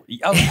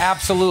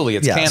 Absolutely,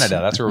 it's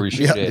Canada. That's where we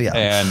shoot it,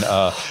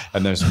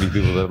 and there's some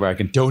people that where I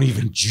can don't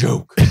even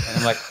joke, and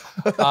I'm like.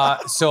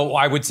 So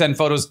I would send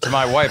photos to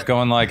my wife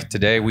going like,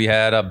 today we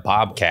had a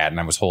bobcat and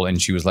I was holding,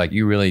 and she was like,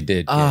 you really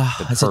did get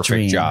the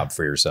perfect job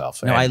for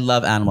yourself. No, I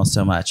love animals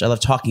so much. I love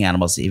talking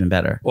animals even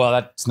better. Well,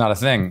 that's not a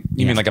thing.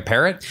 You mean like a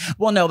parrot?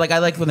 Well, no, like I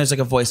like when there's like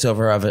a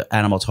voiceover of an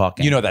animal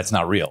talking. You know, that's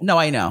not real. No,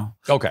 I know.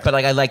 Okay. But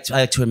like I like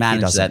to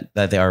imagine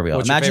that they are real.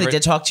 What's Imagine they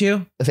did talk to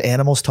you. If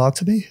animals talk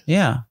to me?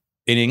 Yeah.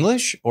 In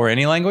English or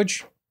any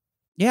language?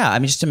 Yeah, I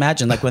mean, just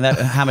imagine like when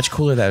how much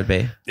cooler that would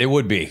be. It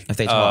would be if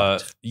they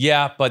talked.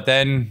 Yeah, but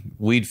then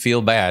we'd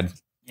feel bad.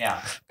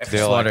 Yeah,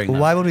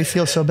 why would we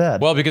feel so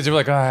bad? Well, because they're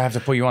like, I have to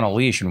put you on a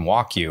leash and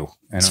walk you.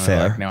 And it's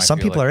fair. Like, some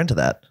people are into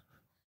that.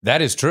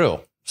 That is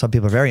true. Some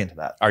people are very into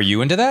that. Are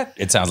you into that?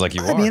 It sounds like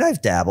you are. I mean,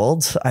 I've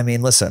dabbled. I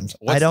mean, listen,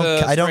 I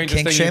don't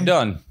kink shame.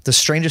 The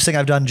strangest thing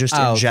I've done just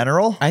in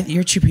general.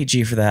 You're too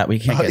PG for that. We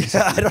can't get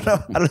I don't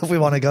know if we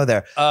want to go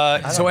there.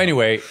 So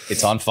anyway,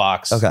 it's on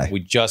Fox. Okay. We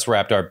just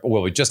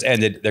we just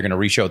ended. They're going to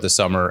reshow it this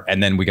summer,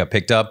 and then we got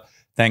picked up.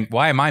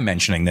 Why am I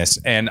mentioning this?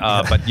 And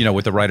but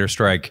with the writer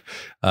strike,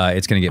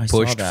 it's going to get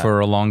pushed for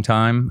a long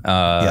time.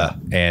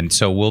 And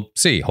so we'll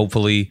see.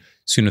 Hopefully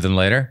sooner than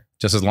later.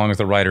 Just as long as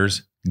the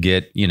writers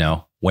get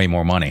way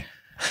more money.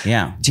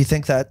 Yeah. Do you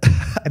think that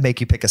I make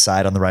you pick a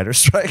side on the writer's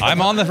strike?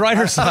 I'm on the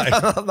writer's side.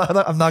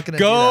 I'm not going to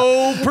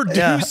go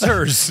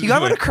producers. Yeah. You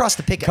got to cross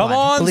the picket line. Come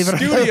on, believe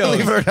studios.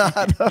 Believe it or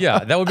not.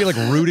 Yeah, that would be like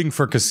rooting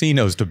for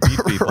casinos to beat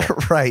people.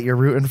 Right, you're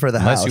rooting for the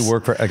house. Unless you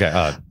work for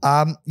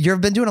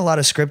you've been doing a lot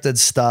of scripted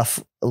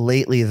stuff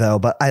lately, though.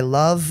 But I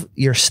love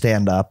your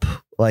stand-up.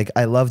 Like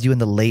I loved you in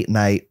the late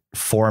night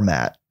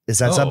format. Is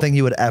that something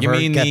you would ever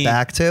get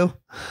back to?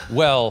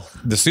 Well,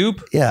 the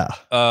soup? Yeah.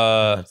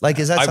 Like,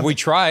 is that we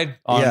tried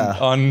on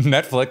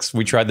Netflix.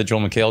 We tried the Joel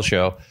McHale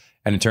show,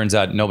 and it turns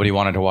out nobody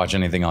wanted to watch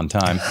anything on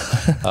time.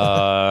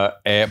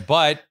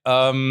 But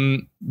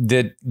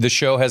the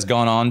show has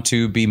gone on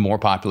to be more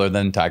popular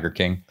than Tiger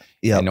King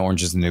and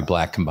Orange is the New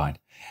Black combined.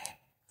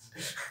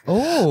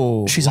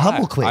 Oh, she's a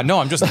humble queen. No,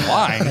 I'm just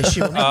lying.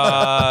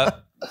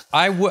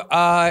 I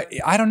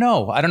don't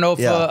know. I don't know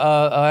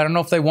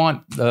if they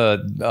want.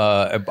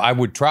 I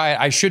would try it.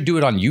 I should do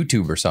it on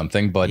YouTube or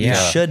something. But you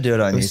should do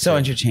it on YouTube. So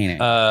entertaining.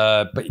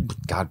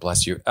 But God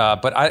bless you.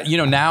 But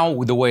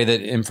now the way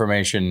that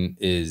information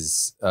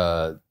is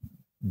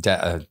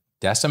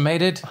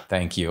decimated.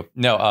 Thank you.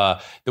 No,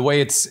 the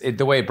way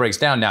it breaks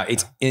down now,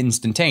 it's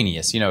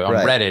instantaneous. On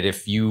Reddit,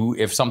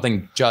 if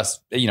something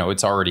just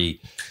it's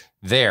already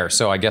there.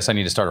 So I guess I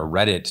need to start a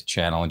Reddit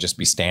channel and just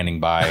be standing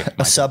by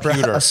my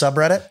computer. A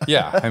subreddit?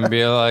 Yeah. And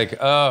be like,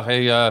 oh,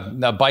 hey,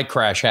 a bike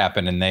crash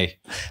happened. And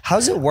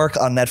How's it work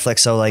on Netflix?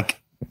 So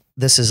like,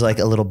 this is like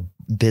a little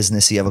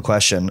businessy of a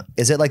question.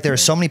 Is it like there are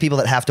so many people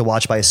that have to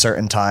watch by a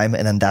certain time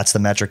and then that's the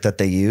metric that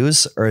they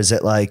use? Or is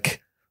it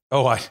like,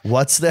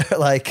 what's there?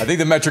 Like, I think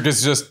the metric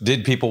is just,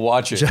 did people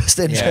watch it? Just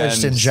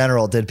in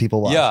general, did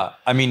people watch? Yeah.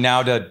 I mean,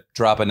 now to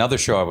drop another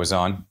show I was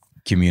on,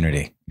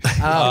 Community.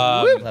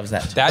 Loves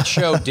that. That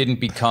show didn't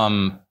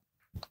become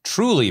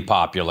truly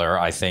popular,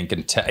 I think.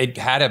 And it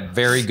had a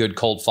very good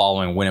cult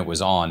following when it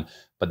was on.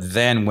 But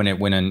then when it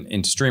went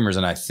into streamers,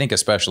 and I think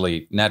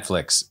especially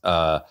Netflix,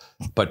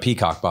 but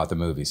Peacock bought the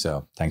movie.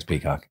 So thanks,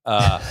 Peacock.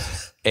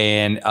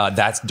 And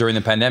that's during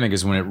the pandemic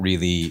is when it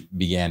really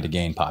began to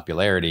gain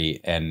popularity.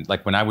 And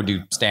like when I would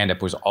do stand-up,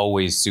 it was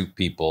always soup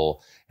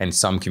people and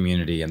some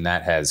Community. And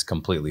that has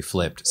completely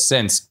flipped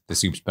since the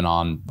soup's been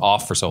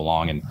off for so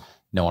long and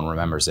no one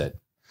remembers it.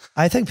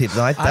 I think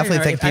people. I definitely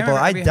think people.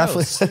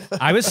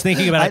 I was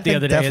thinking about it the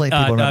other day.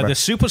 The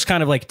soup was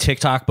kind of like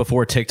TikTok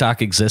before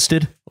TikTok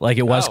existed. Like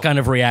it was kind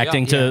of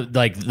reacting to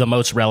like the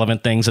most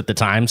relevant things at the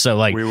time. So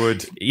like we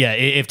would,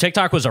 if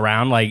TikTok was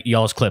around, like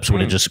y'all's clips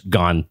would have just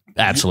gone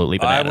absolutely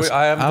bananas.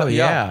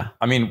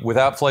 I mean,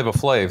 without Flava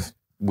Flav,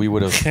 we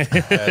would have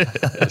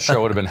the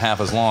show would have been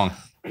half as long.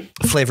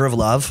 Flavor of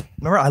Love.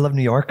 Remember, I Love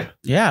New York.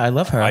 Yeah, I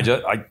love her. I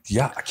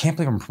can't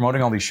believe I'm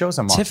promoting all these shows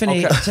I'm on.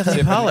 Tiffany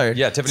Pollard.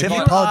 Yeah, Tiffany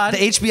Pollard. The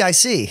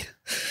HBIC.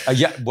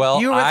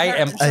 I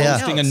am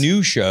hosting a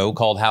new show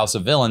called House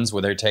of Villains,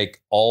 where they take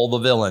all the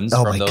villains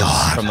from those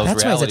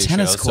reality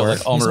shows. So like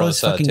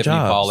Omarosa, Tiffany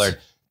Pollard,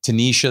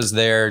 Tanisha's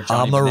there,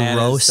 Johnny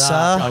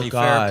Omarosa, Johnny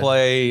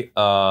Fairplay.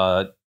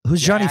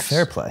 Who's Johnny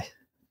Fairplay?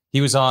 He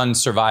was on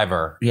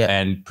Survivor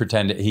and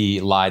pretended he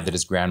lied that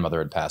his grandmother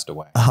had passed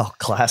away. Oh,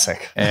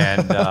 classic.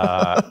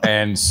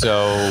 And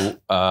so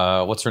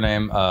what's her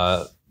name?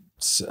 I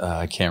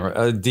can't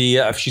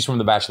remember. She's from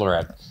The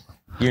Bachelorette.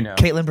 You know,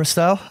 Caitlin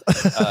Bristow.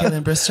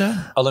 Caitlin Bristow.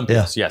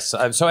 Olympians, yes.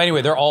 So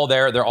anyway, they're all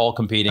there. They're all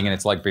competing, and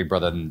it's like Big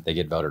Brother, and they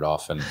get voted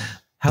off. And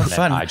how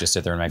fun! I just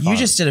sit there and make fun. You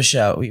just did a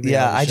show.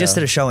 I just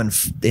did a show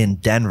in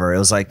Denver. It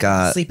was like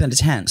Sleep in a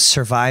Tent.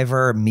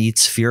 Survivor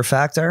meets Fear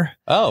Factor.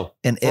 Oh,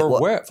 and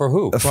for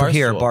who? For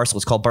here, Barstool.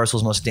 It's called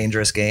Barstool's Most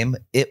Dangerous Game.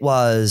 It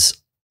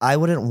was. I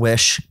wouldn't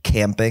wish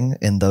camping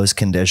in those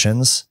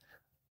conditions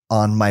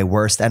on my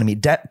worst enemy.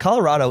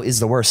 Colorado is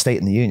the worst state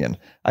in the union.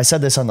 I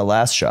said this on the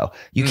last show.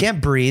 You can't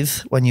breathe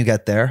when you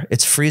get there.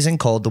 It's freezing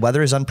cold. The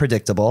weather is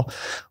unpredictable.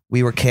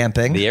 We were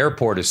camping. The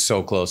airport is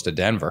so close to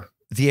Denver.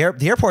 The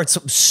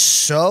airport's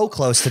so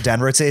close to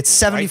Denver. It's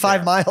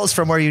 75 miles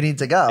from where you need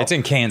to go. It's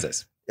in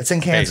Kansas. It's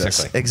in Kansas.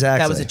 Basically.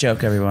 Exactly. That was a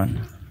joke,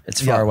 everyone.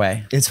 It's far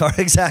away. It's far.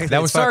 Exactly.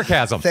 That was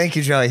sarcasm. Thank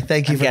you, Joey.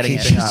 Thank you for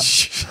keeping up.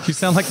 You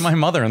sound like my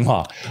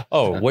mother-in-law.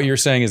 Oh, what you're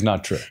saying is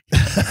not true.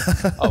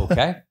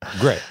 Okay,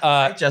 great.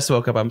 I just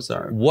woke up. I'm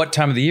sorry. What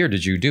time of the year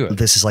did you do it?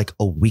 This is like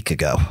a week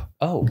ago.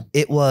 Oh,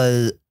 it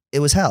was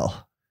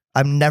hell.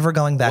 I'm never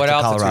going back to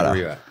Colorado. What altitude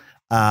were you at?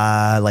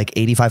 Like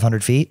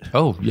 8,500 feet.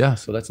 Oh, yeah.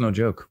 So that's no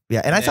joke.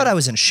 Yeah. And I thought I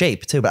was in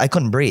shape too, but I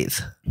couldn't breathe.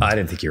 I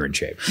didn't think you were in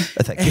shape.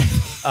 Thank you.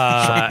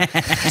 And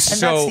that's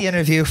the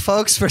interview,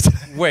 folks.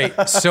 Wait,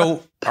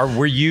 so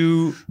were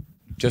you,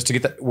 just to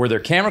get that, were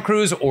there camera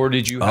crews or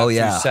did you have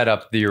to set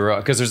up your,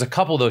 because there's a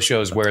couple of those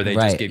shows where they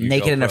just give you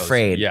Naked and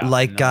Afraid. Yeah.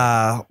 Like,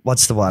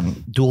 what's the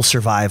one? Dual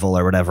Survival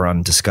or whatever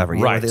on Discovery.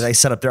 Right. They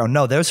set up their own.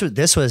 No, there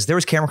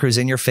was camera crews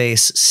in your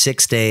face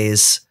 6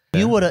 days.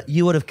 You would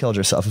have killed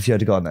yourself if you had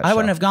to go on that show. I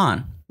wouldn't have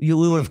gone. You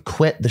would have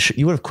quit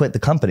you would have quit the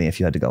company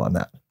if you had to go on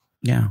that.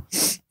 Yeah.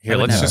 Here,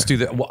 let's just do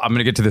that. Well, I'm going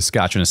to get to the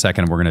scotch in a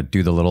second. And we're going to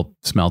do the little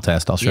smell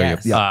test. I'll show you.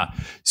 Yeah.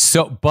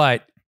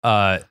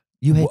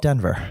 You hate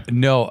Denver?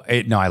 No,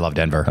 I love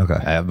Denver.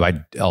 Okay.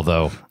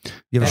 Although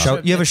you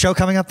have a show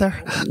coming up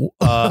there?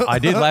 I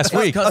did last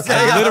week.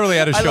 I literally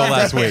had a show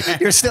last week.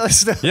 You're still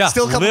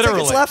a couple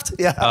tickets left?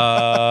 Yeah.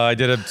 I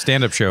did a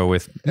stand-up show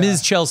with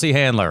Ms. Chelsea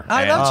Handler.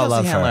 I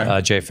love Chelsea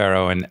Handler. Jay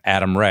Farrow and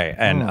Adam Ray.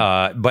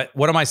 And but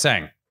what am I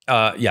saying?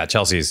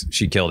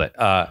 She killed it.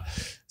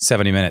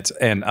 70 minutes.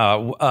 And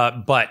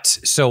but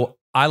so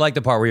I like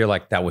the part where you're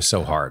like, that was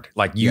so hard.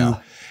 Like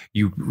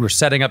you were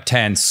setting up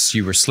tents,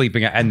 you were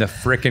sleeping, and the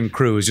frickin'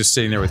 crew was just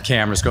sitting there with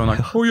cameras going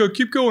like, oh yeah,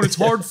 keep going, it's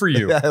hard for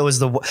you. It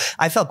was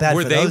I felt bad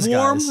for those guys. Were they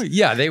warm?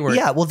 Yeah, they were.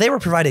 Yeah, well, they were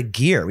provided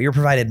gear. We were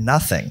provided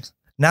nothing.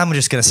 Now I'm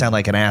just going to sound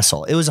like an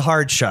asshole. It was a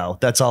hard show.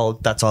 That's all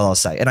I'll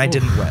say. And I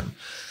didn't win.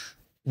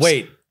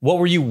 Wait, what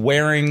were you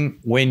wearing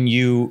when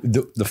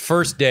the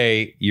first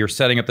day you're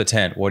setting up the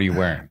tent? What are you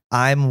wearing?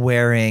 I'm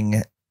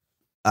wearing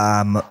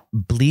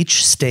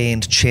bleach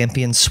stained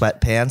Champion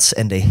sweatpants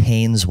and a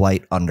Hanes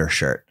white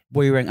undershirt.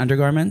 Were you wearing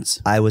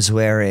undergarments? I was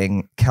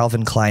wearing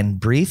Calvin Klein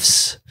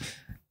briefs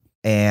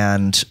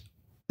and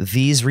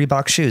these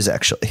Reebok shoes,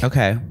 actually.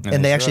 Okay.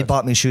 And they actually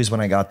bought me shoes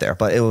when I got there,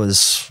 but it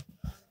was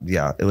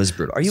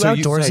brutal. Are you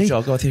outdoorsy?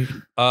 I'll go with you.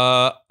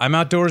 I'm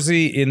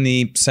outdoorsy in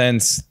the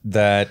sense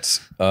that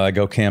I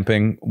go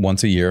camping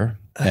once a year,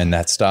 and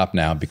that's stopped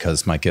now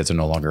because my kids are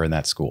no longer in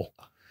that school.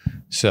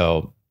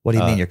 So what do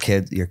you mean your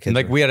kids?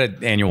 Like we had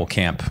an annual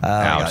camp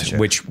out, gotcha.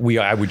 which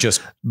I would just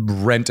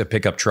rent a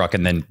pickup truck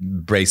and then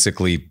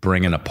basically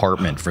bring an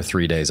apartment for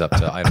 3 days up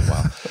to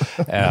Idlewild.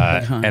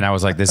 And I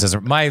was like, this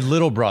isn't. My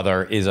little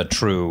brother is a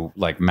true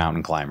like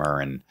mountain climber,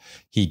 and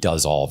he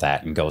does all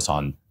that and goes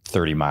on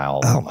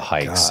 30-mile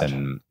hikes. God.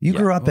 And you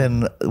grew up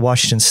in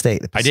Washington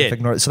State, the Pacific I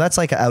did. North, so that's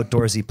like an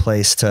outdoorsy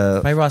place to.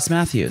 By Ross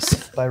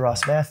Matthews. By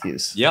Ross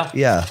Matthews. Yeah.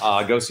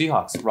 Go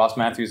Seahawks. Ross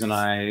Matthews and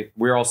I.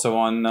 We're also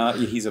on.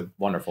 He's a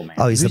wonderful man.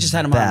 Oh, we just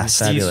had him on. He's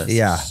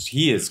fabulous.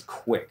 He is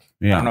quick.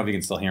 Yeah. I don't know if you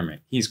can still hear me.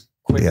 He's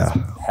quick as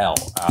hell.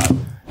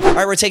 All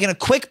right, we're taking a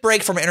quick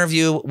break from an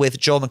interview with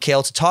Joel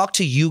McHale to talk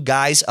to you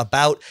guys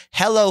about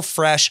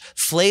HelloFresh.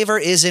 Flavor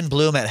is in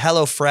bloom at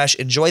HelloFresh.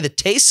 Enjoy the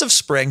tastes of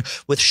spring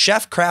with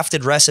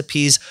chef-crafted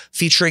recipes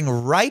featuring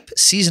ripe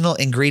seasonal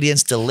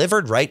ingredients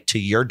delivered right to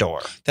your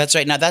door. That's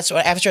right. Now, that's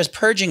what, after I was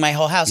purging my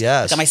whole house,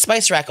 I got my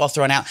spice rack all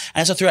thrown out. And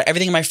I also threw out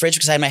everything in my fridge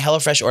because I had my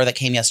HelloFresh order that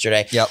came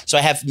yesterday. So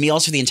I have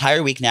meals for the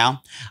entire week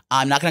now.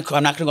 I'm not gonna go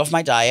off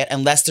my diet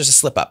unless there's a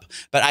slip up.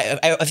 But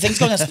if things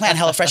go as planned,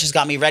 HelloFresh has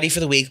got me ready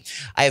for the week.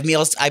 I have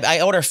meals.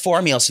 I order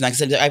 4 meals tonight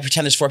because I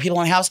pretend there's 4 people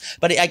in my house,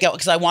 but I go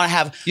because I want to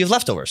have. You have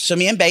leftovers. So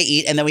me and Bay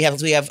eat, and then we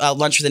have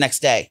lunch for the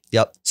next day.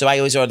 So I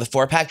always order the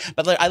 4-pack.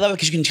 But I love it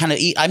because you can kind of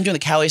eat. I'm doing the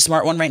Calorie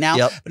Smart one right now.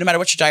 But no matter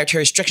what your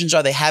dietary restrictions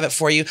are, they have it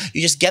for you.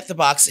 You just get the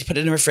box, put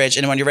it in the fridge,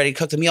 and when you're ready to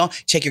cook the meal,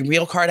 take your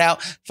meal card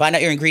out, find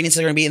out your ingredients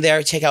that are going to be in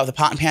there, take out the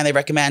pot and pan they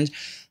recommend.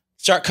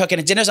 Start cooking.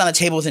 And dinner's on the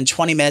table within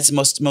 20 minutes,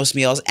 most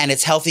meals, and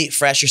it's healthy,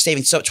 fresh. You're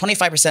saving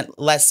 25%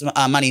 less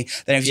money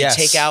than if you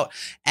take out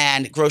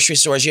and grocery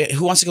stores.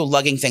 Who wants to go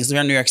lugging things?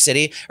 We're in New York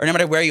City, or no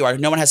matter where you are,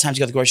 no one has time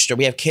to go to the grocery store.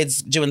 We have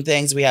kids doing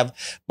things. We have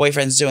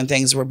boyfriends doing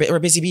things. We're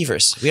busy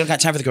beavers. We don't got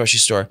time for the grocery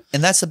store.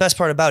 And that's the best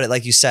part about it.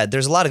 Like you said,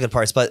 there's a lot of good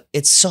parts, but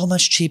it's so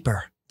much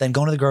cheaper than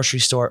going to the grocery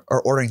store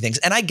or ordering things.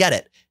 And I get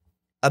it.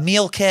 A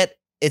meal kit.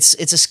 It's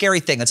a scary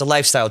thing. It's a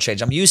lifestyle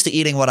change. I'm used to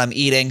eating what I'm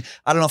eating.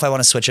 I don't know if I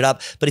want to switch it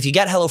up. But if you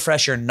get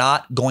HelloFresh, you're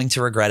not going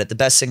to regret it. The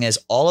best thing is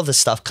all of the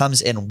stuff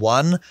comes in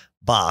one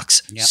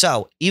box.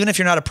 So even if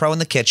you're not a pro in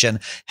the kitchen,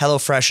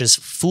 HelloFresh's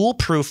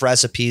foolproof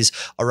recipes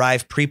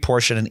arrive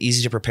pre-portioned and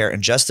easy to prepare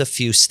in just a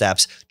few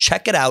steps.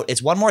 Check it out.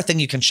 It's one more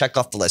thing you can check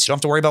off the list. You don't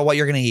have to worry about what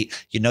you're going to eat.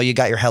 You know you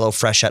got your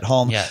HelloFresh at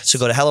home. So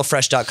go to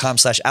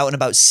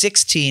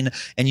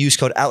HelloFresh.com/outandabout16 and use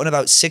code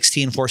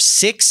outandabout16 for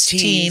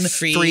 16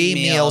 free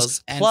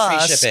meals and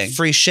plus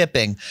free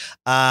shipping.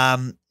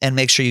 And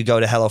make sure you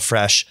go to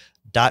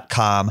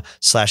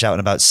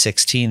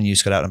HelloFresh.com/outandabout16 and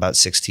use code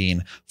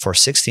outandabout16 for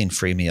 16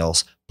 free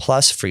meals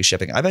plus free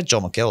shipping. I bet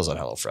Joel McHale is on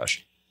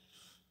HelloFresh.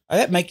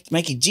 I bet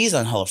Mikey G's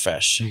on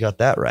HelloFresh. You got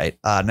that right.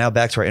 Now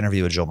back to our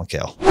interview with Joel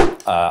McHale.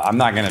 I'm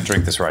not going to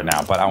drink this right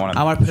now, but I want to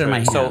put it in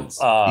my hands.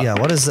 So,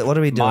 what is it? What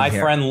are we doing my here?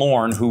 My friend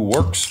Lorne, who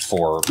works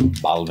for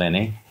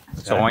Balvenie.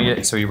 So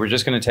we're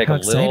just going to take a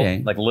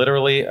little, like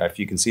literally, if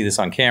you can see this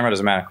on camera,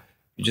 doesn't matter.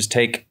 You just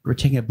take. We're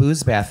taking a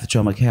booze bath with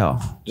Joel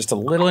McHale. Just a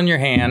little in your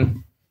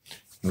hand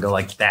and go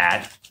like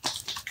that.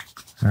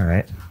 All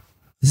right.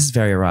 This is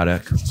very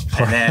erotic.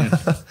 And then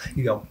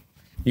you go.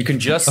 You can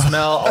just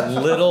smell a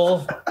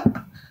little.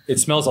 It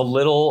smells a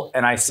little,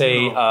 and I say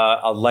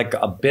like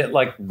a bit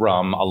like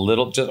rum, a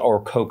little just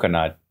or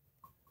coconut.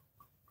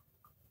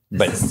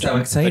 But this is so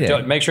exciting.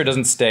 But make sure it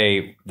doesn't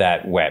stay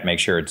that wet. Make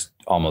sure it's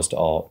almost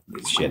all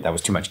shit. That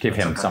was too much. Give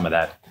him some of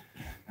that.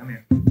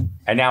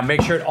 And now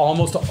make sure it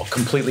almost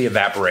completely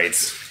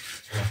evaporates.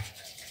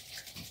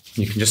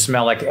 You can just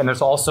smell like, and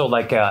there's also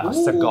like a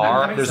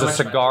cigar. There's a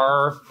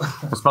cigar.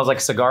 It smells like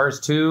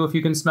cigars too, if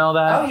you can smell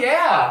that. Oh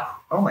yeah.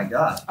 Oh my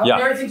God. I would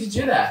never think to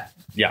do that.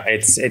 Yeah,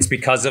 it's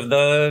because of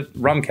the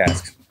rum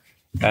cask.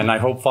 And I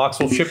hope Fox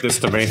will ship this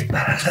to me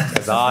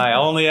because I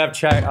only have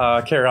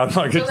carry-on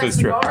luggage this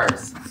trip.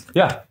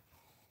 Yeah.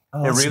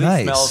 Oh, it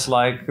really smells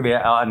like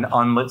an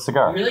unlit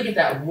cigar. You really get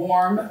that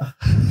warm.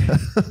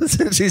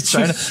 She's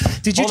trying to.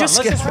 Did you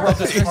just get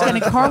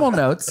getting caramel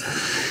notes?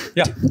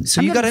 Yeah.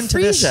 So you got into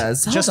this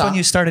just when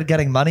you started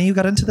getting money. You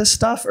got into this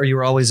stuff, or you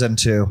were always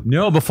into?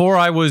 No, before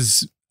I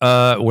was.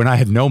 When I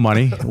had no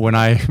money, when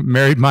I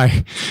married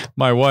my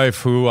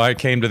wife, who I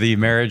came to the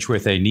marriage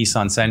with a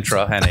Nissan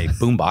Sentra and a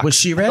boombox. Was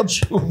she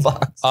rich?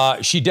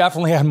 She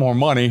definitely had more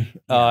money,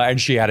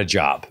 and she had a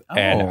job. Oh.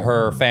 And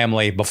her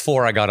family,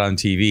 before I got on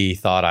TV,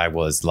 thought I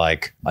was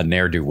like a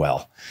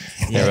ne'er-do-well.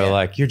 They were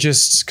like, "You're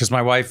just," because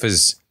my wife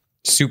is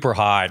super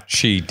hot.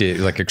 She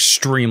did like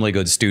extremely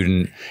good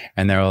student,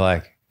 and they were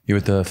like, "You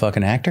with the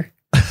fucking actor?"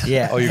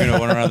 Yeah. Oh, you're gonna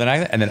want to run the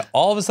actor? And then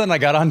all of a sudden, I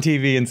got on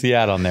TV in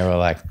Seattle, and they were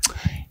like,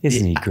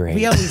 "Isn't he great?"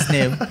 We always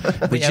knew.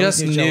 We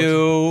just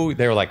knew.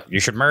 They were like, "You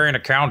should marry an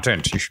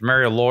accountant. You should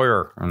marry a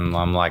lawyer." And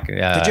I'm like,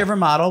 "Yeah." Did you ever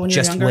model when you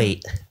were younger? Just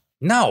wait.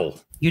 No.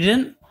 You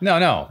didn't?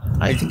 No.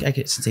 I think I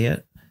could see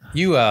it.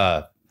 You,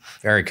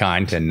 very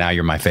kind, and now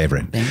you're my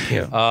favorite. Thank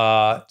you.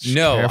 No.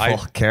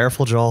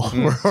 Careful, Joel.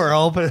 We're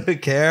open.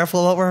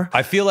 Careful what we're.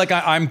 I feel like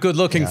I'm good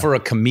looking for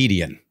a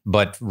comedian,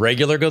 but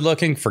regular good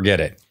looking, forget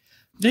it.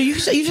 No,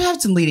 you've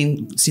had some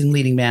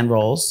leading man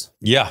roles.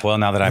 Yeah, well,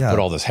 now that I put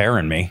all this hair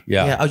in me,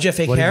 yeah. Oh, did you have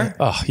fake hair?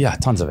 Oh, yeah,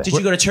 tons of it. Did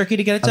you go to Turkey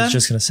to get it done? I was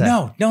just gonna say.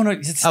 No.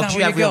 It's not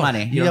you have real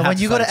money. When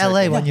you go to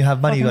LA, when you have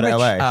money, you go to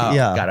LA. Oh,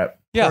 got it.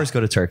 Yeah. Tours go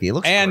to Turkey. It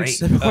looks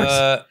great.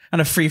 On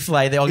a free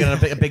flight, they all get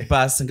on a big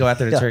bus and go out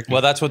there to Turkey.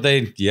 Well, that's what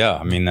they. Yeah,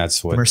 I mean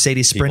that's what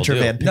Mercedes Sprinter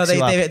van. No, they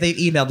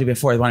emailed me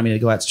before. They wanted me to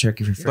go out to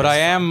Turkey for free. But I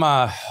am.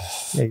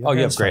 You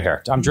have great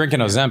hair. I'm drinking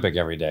Ozempic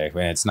every day,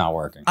 and it's not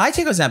working. I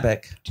take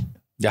Ozempic.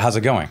 Yeah, how's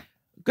it going?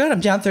 Good.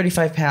 I'm down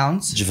 35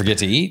 pounds. Did you forget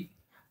to eat?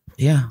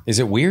 Yeah. Is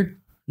it weird?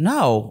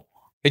 No.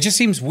 It just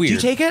seems weird. Do you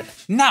take it?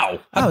 No.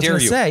 How dare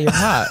you? Say you're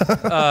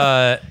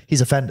hot.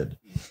 He's offended.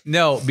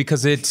 No,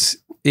 because it's.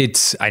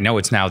 I know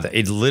it's now that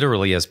it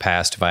literally has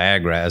passed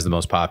Viagra as the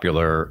most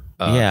popular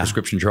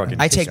prescription drug.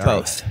 I take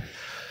both.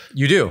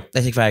 You do?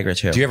 I take Viagra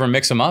too. Do you ever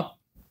mix them up?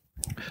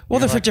 Well,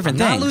 they're for different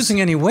things. I'm not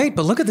losing any weight,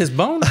 but look at this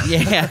bone.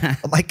 Yeah.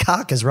 My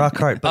cock is rock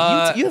hard.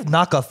 But you have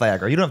knockoff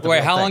Viagra. You don't have to.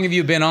 Wait, how long have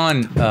you been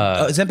on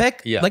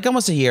Ozempic? Yeah. Like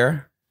almost a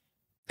year.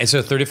 And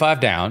so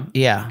 35 down.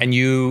 Yeah. And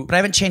you. But I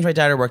haven't changed my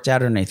diet or worked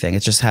out or anything. It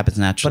just happens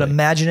naturally. But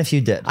imagine if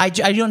you did. I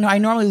don't know. I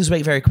normally lose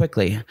weight very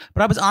quickly.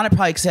 But I was on it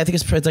probably because I think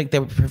it's like they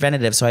were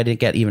preventative, so I didn't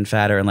get even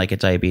fatter and like get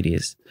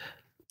diabetes.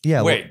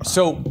 Yeah. Wait.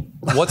 So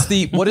what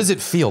does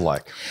it feel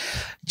like?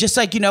 Just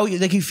like,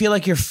 like you feel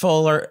like you're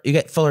fuller, you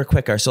get fuller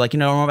quicker. So like,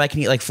 normally I can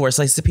eat like 4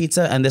 slices of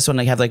pizza, and this one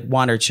I have like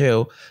 1 or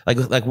 2, like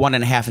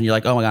 1.5, and you're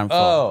like, oh my God, I'm full.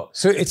 Oh,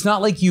 so it's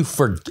not like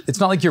it's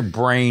not like your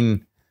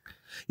brain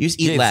you just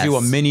eat gives less. you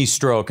a mini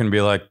stroke and be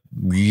like,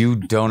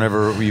 you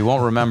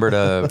won't remember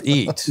to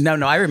eat. No,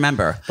 I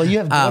remember. But you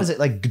have, what is it,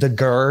 like the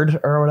GERD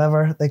or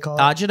whatever they call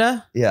it?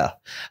 Agita? Yeah.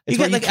 You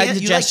get like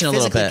indigestion a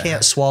little bit. You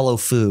can't swallow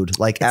food.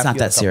 Like it's not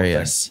that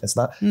serious. It's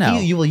not. No.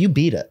 You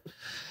beat it.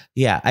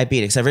 Yeah, I beat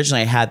it because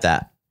originally I had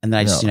that. And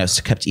then I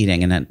just, kept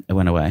eating, and then it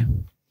went away.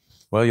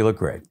 Well, you look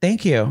great.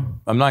 Thank you.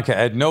 I'm not.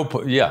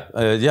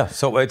 Yeah.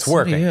 So it's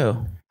working. Do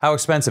you. How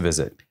expensive is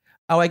it?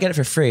 Oh, I get it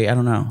for free. I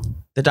don't know.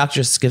 The doctor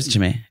just gives it to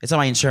me. It's on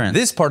my insurance.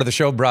 This part of the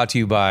show brought to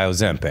you by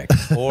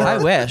Ozempic. Or I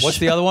wish. What's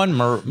the other one?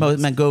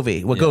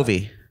 Wegovy.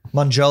 Wegovy.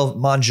 Mongiorno.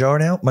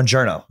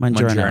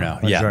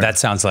 Yeah, that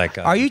sounds like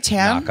Are you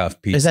tan? knockoff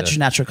pizza. Is that your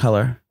natural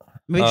color?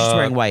 Maybe you're just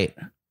wearing white.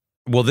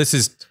 Well, this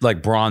is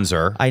like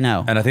bronzer. I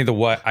know. And I think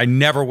I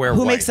never wear white.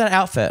 Who makes that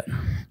outfit?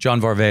 John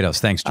Varvatos.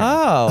 Thanks, John.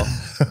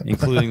 Oh.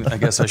 Including, I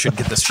guess I should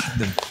get this.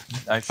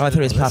 I thought he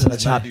was popping the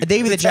top. Did they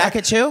give you the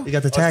jacket too? You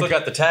got the I tag. still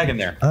got the tag in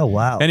there. Oh,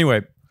 wow.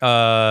 Anyway.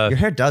 Your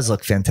hair does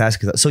look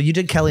fantastic. So you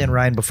did Kelly and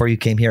Ryan before you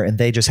came here, and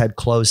they just had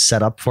clothes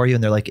set up for you,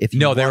 and they're like, if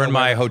you No, they were in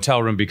my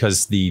hotel room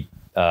because the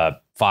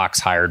Fox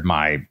hired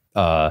my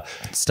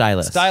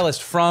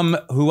stylist from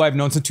who I've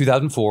known since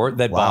 2004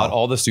 that bought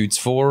all the suits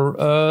for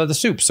the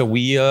soup. So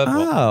we've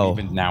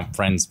been now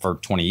friends for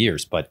 20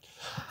 years, but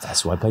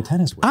that's who I play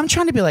tennis with. I'm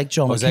trying to be like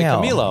Joel Jose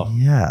McHale. Camilo.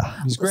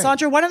 Yeah. He's great.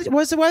 Sandra, why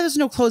there's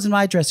no clothes in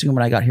my dressing room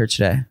when I got here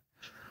today?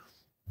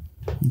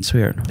 It's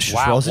weird.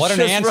 Wow, what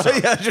an answer.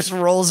 Yeah, just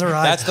rolls her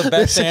eyes. That's the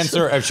best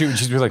answer.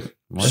 She'd be like,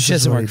 she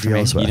doesn't work for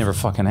me. You never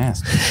fucking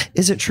asked.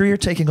 Is it true you're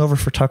taking over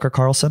for Tucker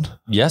Carlson?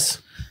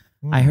 Yes.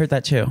 I heard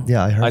that too.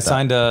 Yeah, I heard that. I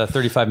signed a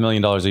 $35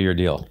 million a year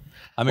deal.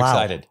 I'm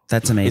excited.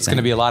 That's amazing. It's going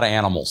to be a lot of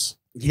animals.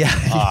 Yeah.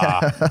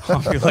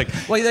 I'll be like,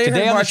 well,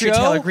 today on Marjorie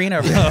Taylor Greene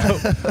over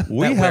there.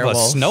 We have a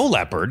snow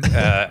leopard.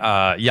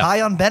 Yeah.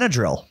 High on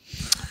Benadryl.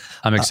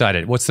 I'm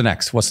excited. What's the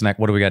next? What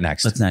do we got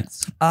next? What's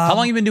next? How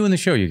long have you been doing the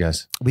show, you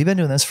guys? We've been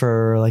doing this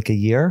for like a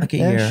year. Like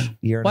a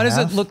year. Why does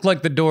it look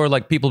like the door,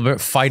 like people are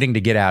fighting to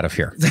get out of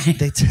here?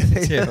 They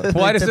do.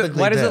 Why does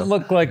it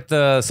look like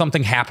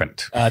something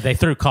happened? They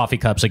threw coffee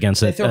cups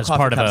against it as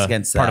part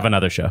of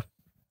another show.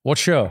 What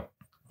show?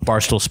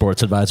 Barstool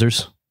Sports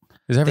Advisors.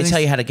 They tell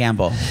you how to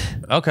gamble.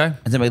 Okay.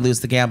 And then we lose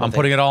the gamble. I'm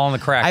putting it all on the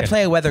Kraken. I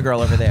play a weather girl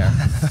over there.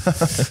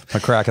 My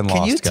Kraken lost,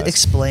 Can you guys.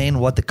 explain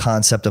what the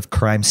concept of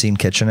crime scene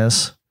kitchen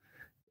is?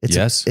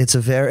 Yes. It's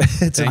a very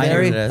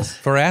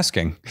for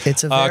asking.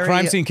 It's a very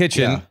crime scene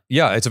kitchen.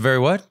 Yeah, it's a very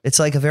what? It's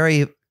like a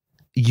very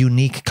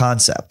unique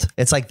concept.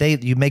 It's like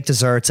you make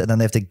desserts and then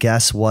they have to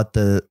guess what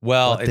the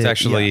it's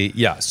actually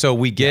So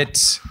we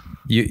get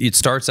it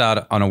starts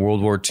out on a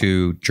World War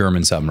II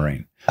German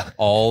submarine.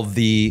 All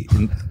the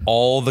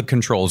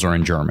controls are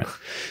in German.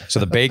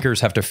 So the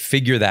bakers have to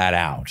figure that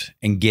out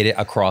and get it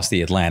across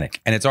the Atlantic.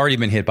 And it's already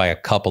been hit by a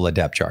couple of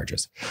depth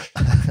charges.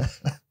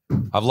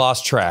 I've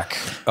lost track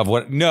of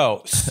what.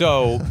 No.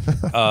 So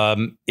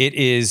it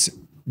is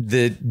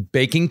the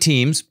baking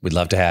teams. We'd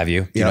love to have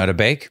you. Do you know how to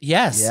bake?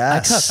 Yes. I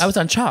cooked. I was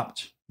on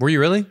Chopped. Were you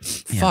really?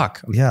 Yeah.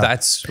 Fuck. Yeah.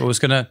 That's what was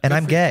going to. And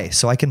I'm gay,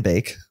 so I can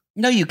bake.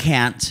 No, you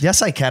can't.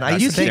 Yes, I can.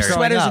 You keep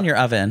sweaters in your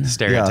oven.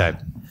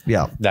 Stereotype.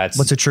 Yeah.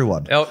 What's a true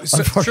one? Oh,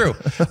 true.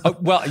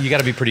 Well, you got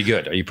to be pretty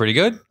good. Are you pretty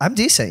good? I'm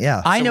decent.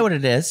 Yeah. I know what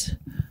it is.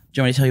 Do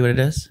you want me to tell you what it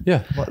is?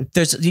 Yeah.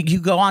 You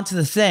go onto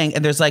the thing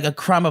and there's like a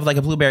crumb of like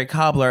a blueberry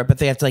cobbler, but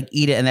they have to like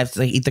eat it and they have to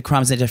like eat the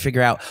crumbs and they have to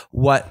figure out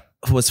what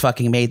was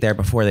fucking made there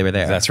before they were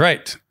there. That's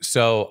right.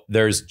 So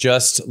there's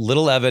just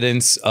little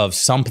evidence of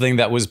something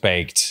that was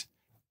baked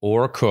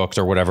or cooked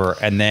or whatever,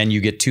 and then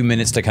you get 2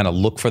 minutes to kind of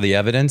look for the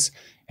evidence,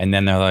 And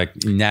then they're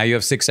like, now you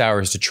have 6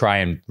 hours to try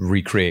and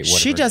recreate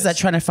what She does that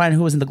trying to find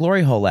who was in the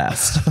glory hole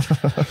last.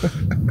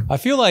 I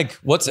feel like,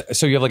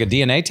 so you have like a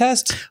DNA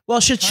test? Well,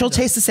 she'll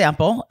taste the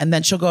sample and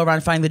then she'll go around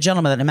and find the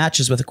gentleman that it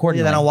matches with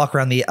accordingly. Yeah, then I'll walk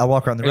around the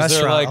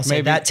restaurant. Like I'll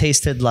say that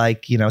tasted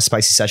like,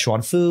 spicy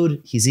Szechuan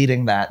food. He's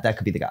eating that. That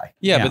could be the guy.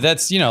 Yeah, but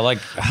that's, like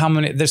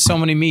there's so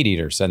many meat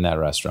eaters in that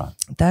restaurant.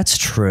 That's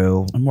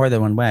true. More than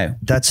one way.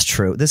 That's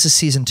true. This is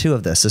season 2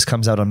 of this. This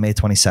comes out on May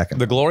 22nd.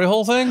 The glory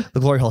hole thing? The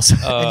glory hole.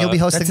 And you'll be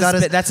hosting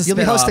that you'll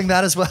be hosting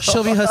that as well.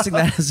 She'll be hosting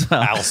that as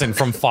well. Allison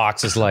from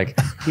Fox is like,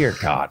 dear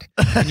God.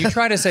 Can you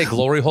try to say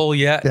glory hole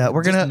yet? Yeah,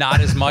 we're gonna not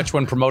as much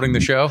when promoting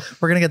the show.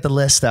 We're gonna get the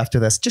list after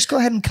this. Just go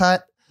ahead and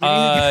cut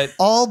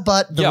all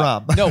but the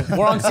rum. No,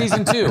 we're on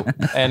season 2,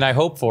 and I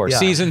hope for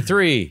season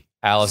 3,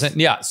 Allison.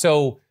 Yeah,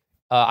 so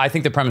I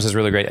think the premise is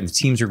really great, and the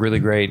teams are really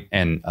great,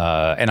 and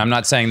I'm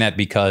not saying that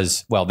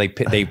because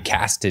they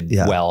casted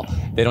well.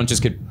 They don't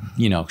just get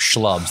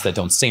schlubs that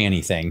don't say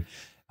anything.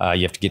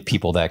 You have to get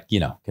people that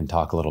can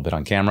talk a little bit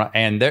on camera,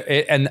 and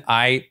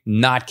I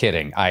not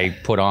kidding. I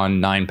put on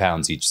 9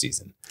 pounds each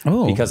season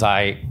because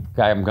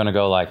I'm gonna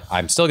go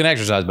I'm still gonna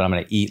exercise, but I'm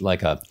gonna eat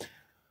like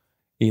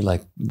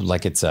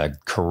it's a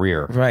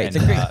career. Right.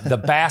 And, the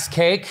Bass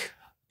cake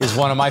is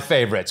one of my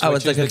favorites.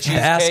 Which is the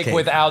cheesecake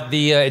without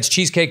the it's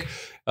cheesecake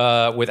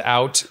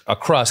without a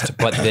crust,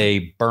 but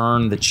they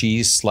burn the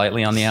cheese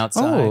slightly on the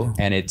outside,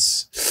 and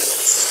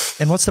it's.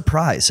 And what's the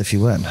prize if you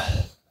win?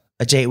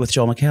 A date with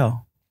Joel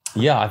McHale.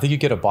 Yeah, I think you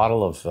get a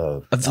bottle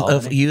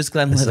of used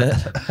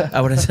Glenlivet.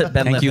 I would have said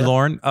Ben. Thank you,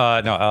 Lauren.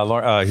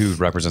 Lauren, who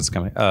represents the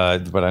company.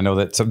 But I know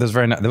that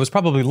there was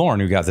probably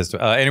Lauren who got this.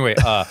 Anyway,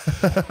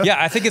 yeah,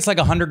 I think it's like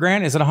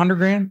 $100,000. Is it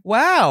 $100,000?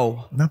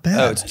 Wow, not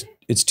bad.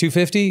 It's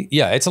 $250.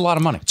 Yeah, it's a lot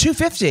of money.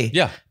 $250.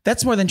 Yeah,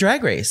 that's more than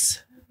Drag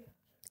Race.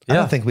 I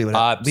don't think we would.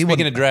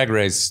 Speaking of Drag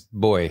Race,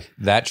 boy,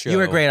 that show. You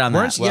were great on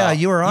that. Well,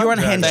 you were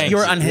unhinged. You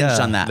were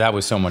unhinged on that. That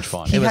was so much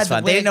fun. It was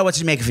fun. They didn't know what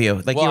to make of you.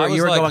 Like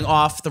you were going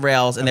off the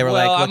rails, and they were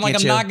like,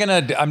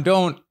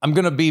 I'm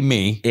gonna be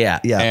me. Yeah.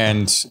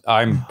 And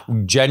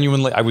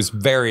I was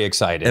very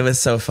excited. It was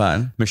so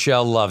fun.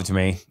 Michelle loved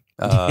me.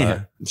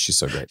 She's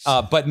so great.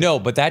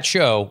 But that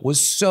show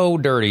was so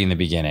dirty in the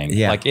beginning.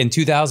 Yeah. Like in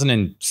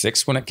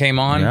 2006 when it came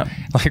on,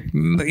 like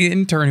the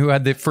intern who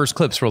had the first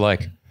clips were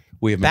like,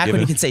 we have been given,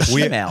 when you can say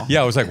shemale.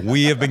 Yeah, it was like,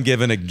 we have been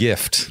given a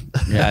gift.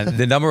 Yeah,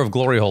 the number of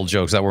glory hole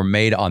jokes that were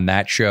made on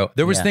that show.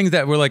 There was things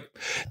that were like,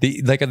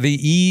 the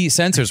E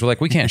censors were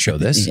like, we can't show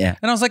this. And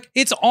I was like,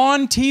 it's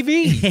on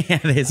TV.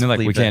 And they're like,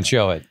 we can't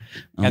show it.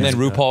 And then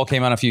RuPaul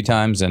came on a few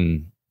times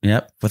and.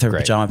 Yep, with her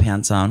pajama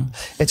pants on.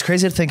 It's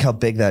crazy to think how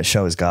big that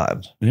show has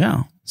gotten.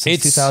 Yeah.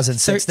 Since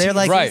 2006. They're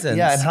like, seasons.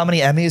 Yeah, and how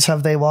many Emmys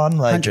have they won?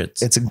 Like,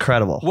 hundreds. It's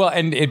incredible. Well,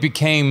 and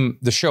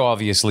the show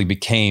obviously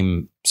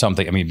became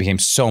something, it became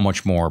so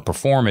much more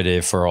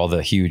performative for all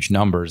the huge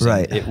numbers.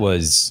 Right. And it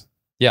was,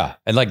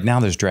 and like now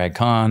there's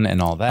DragCon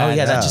and all that. Oh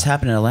yeah, that just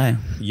happened in LA.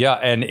 Yeah,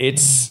 and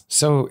it's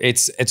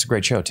a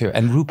great show too.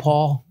 And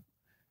RuPaul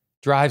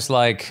drives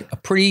like a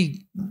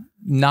pretty...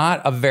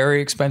 not a very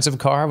expensive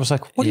car. I was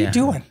like, what are you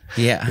doing?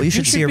 Yeah. Well, you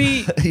should see your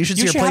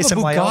place in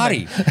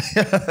Wyoming.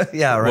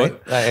 Yeah, right.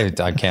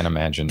 I can't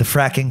imagine. The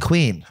fracking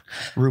queen,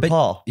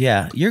 RuPaul.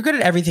 But, you're good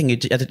at everything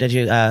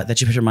that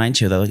you put your mind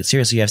to, though. Like,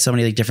 seriously, you have so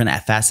many different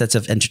facets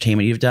of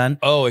entertainment you've done.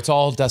 Oh, it's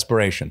all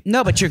desperation.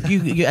 No, but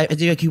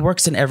you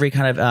works in every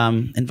kind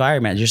of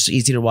environment. You're just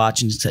easy to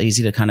watch and it's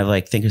easy to kind of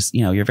like think,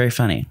 you're very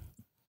funny.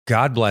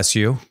 God bless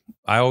you.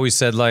 I always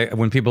said, like,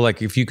 when people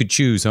like, if you could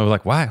choose, I was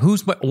like, why?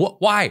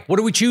 Why? What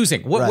are we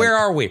choosing? Where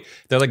are we?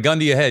 They're like, gun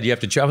to your head. You have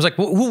to choose. I was like,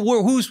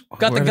 who's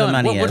got the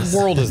gun? What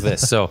world is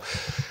this? So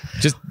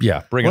just,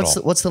 bring it all.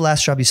 What's the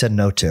last job you said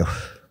no to?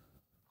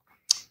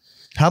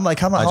 How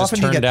often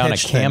do you get down a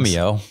pitched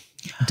Cameo.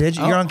 Things? Did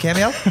you? You're on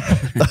Cameo?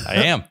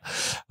 I am.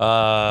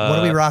 What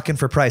are we rocking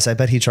for price? I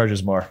bet he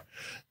charges more.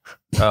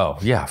 Oh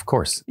yeah, of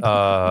course.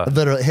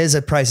 Literally, his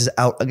price is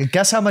out.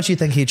 Guess how much you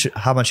think he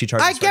charges?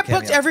 I get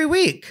booked every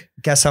week.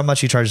 Guess how much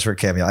he charges for a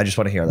Cameo? I just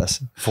want to hear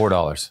this.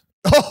 $4.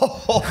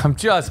 I'm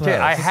just kidding.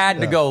 I had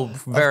to go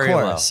very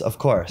low. Of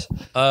course.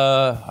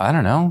 I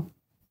don't know.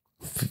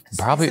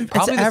 Probably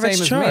it's the average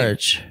same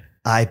charge.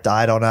 As me.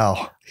 I don't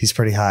know. He's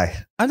pretty high.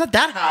 I'm not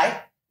that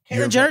high.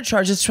 Caitlyn Jenner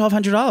charges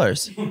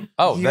 $1,200.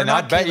 Oh, then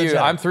I bet you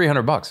I'm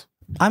 $300.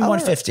 I'm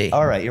 $150.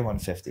 All right, you're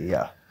 $150.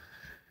 Yeah.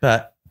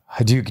 But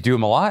do you do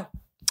them a lot?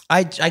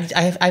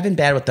 I've been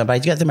bad with them, but I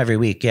get them every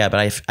week. Yeah, but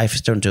I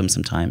don't do them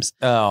sometimes.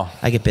 Oh,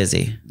 I get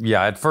busy.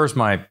 Yeah, at first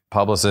my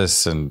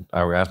publicists and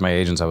I asked my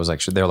agents. I was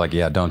like, they're like,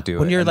 yeah, don't do it.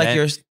 When you're do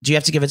you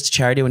have to give it to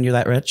charity when you're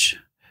that rich?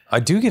 I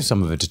do give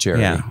some of it to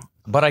charity,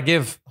 but I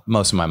give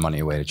most of my money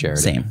away to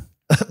charity. Same.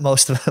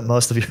 most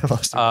of your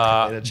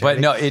but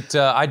no,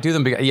 I do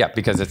them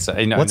because it's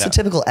what's the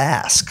typical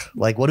ask?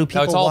 Like, what do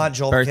people want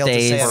Joel McHale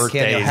to say?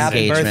 Birthdays,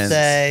 happy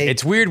birthday.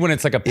 It's weird when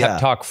it's like a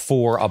pep talk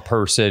for a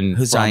person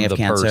who's dying of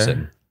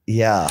cancer.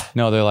 Yeah.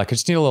 No, they're like, I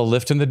just need a little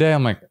lift in the day.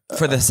 I'm like,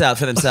 for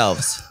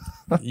themselves.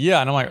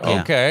 Yeah, and I'm like,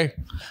 okay.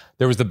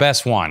 There was the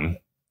best one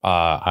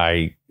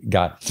I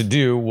got to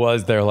do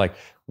was they're like,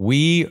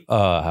 we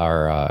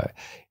are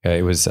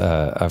It was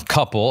a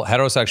couple,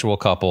 heterosexual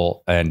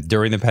couple, and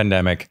during the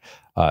pandemic,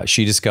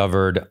 she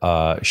discovered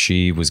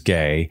she was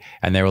gay,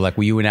 and they were like,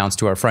 "Will you announce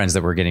to our friends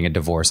that we're getting a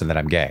divorce and that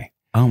I'm gay?"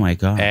 Oh my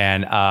God!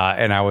 And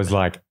I was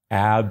like,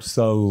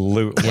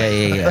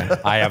 absolutely,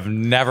 yeah. I have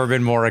never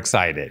been more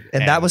excited.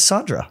 And that was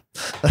Sandra.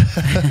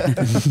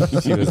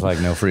 She was like,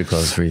 "No free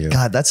clothes for you."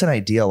 God, that's an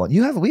ideal one.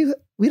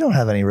 We don't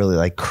have any really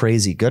like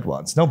crazy good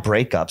ones. No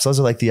breakups. Those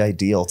are like the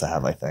ideal to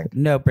have, I think.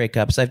 No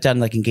breakups. I've done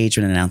like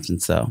engagement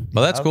announcements though.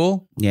 Well, that's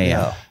cool.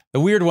 Yeah.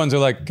 The weird ones are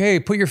like, "Hey,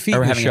 put your feet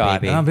in the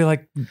shot," and I'll be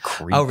like,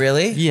 "Creep." Oh,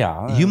 really?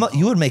 Yeah.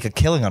 You would make a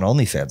killing on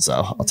OnlyFans,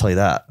 though. I'll tell you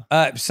that.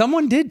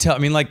 Someone did tell. I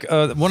mean, like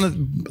one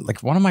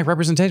of my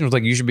representations was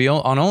like, "You should be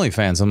on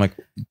OnlyFans." I'm like,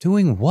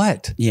 "Doing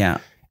what?" Yeah.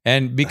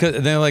 And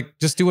because they're like,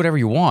 "Just do whatever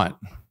you want."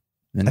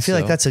 And I feel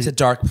like it's a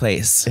dark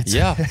place.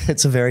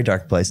 It's a very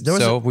dark place.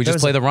 We just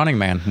play the running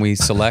man. We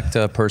select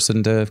a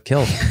person to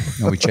kill,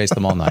 and we chase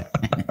them all night.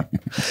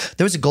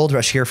 There was a gold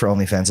rush here for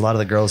OnlyFans. A lot of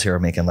the girls here are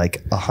making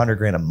like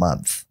 $100,000 a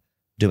month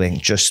doing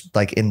just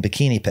like in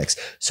bikini pics.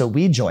 So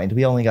we joined.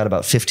 We only got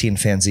about 15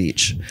 fans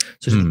each.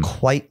 So it didn't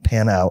quite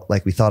pan out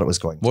like we thought it was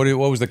going to.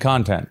 What was the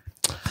content?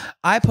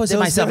 I posted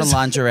myself in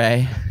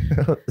lingerie.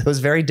 It was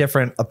a very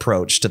different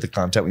approach to the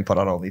content we put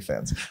on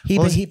OnlyFans.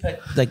 He put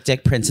like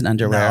dick prints in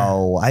underwear.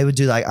 No, I would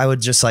do like I would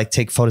just like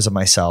take photos of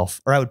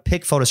myself, or I would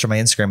pick photos from my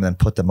Instagram and then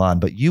put them on.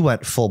 But you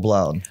went full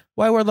blown.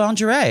 Why wear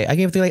lingerie? I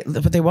gave them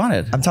what they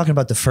wanted. I'm talking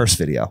about the first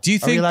video. Do you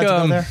think? Are we allowed to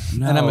go there?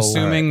 No. And I'm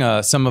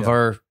assuming some of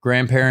our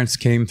grandparents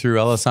came through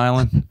Ellis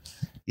Island.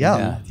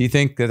 Yeah. Do you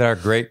think that our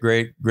great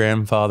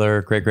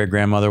grandfather, great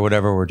grandmother,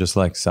 whatever, were just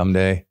like,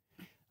 someday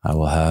I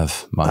will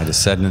have my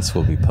descendants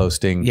will be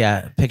posting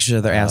pictures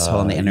of their asshole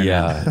on the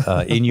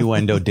internet.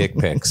 Innuendo dick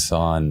pics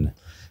on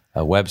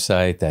a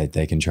website that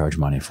they can charge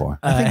money for.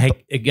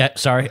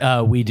 Sorry,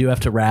 we do have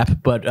to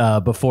wrap,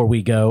 but before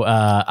we go,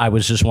 I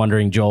was just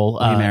wondering, Joel,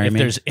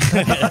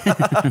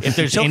 if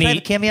there's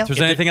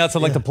anything else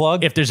I'd like to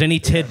plug, if there's any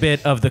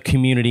tidbit of the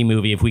Community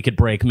movie, if we could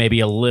break maybe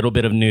a little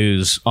bit of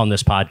news on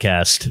this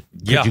podcast,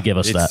 could you give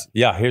us that?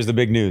 Yeah, here's the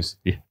big news.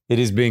 It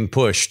is being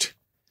pushed.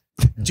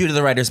 Due to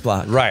the writer's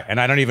block. Right. And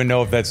I don't even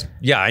know if that's...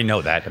 Yeah, I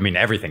know that. I mean,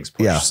 everything's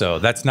pushed. Yeah. So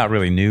that's not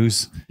really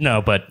news.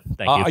 No, but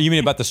thank you. You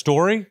mean about the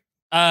story?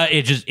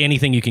 It's just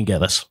anything you can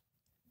give us.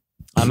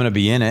 I'm going to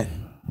be in it.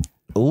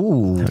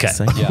 Ooh. Okay.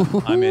 Yeah,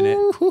 I'm in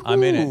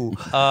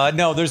it.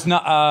 No, there's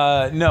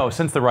not... no,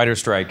 since the writer's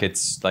strike,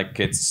 it's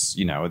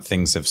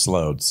things have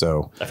slowed.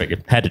 So... I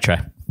figured. Had to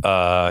try.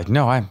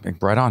 No, I'm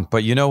right on.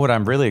 But you know what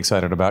I'm really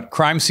excited about?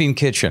 Crime Scene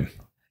Kitchen.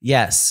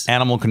 Yes.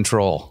 Animal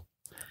Control.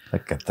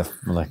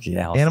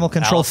 Animal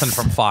Control. Allison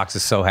from Fox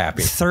is so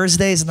happy.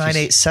 Thursdays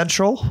 9/8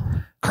 Central.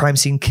 Crime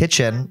Scene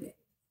Kitchen.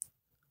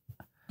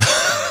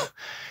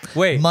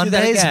 Wait,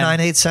 Mondays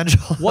 9/8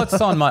 Central. What's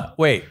on my?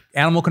 Wait,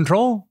 Animal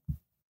Control?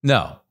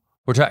 No,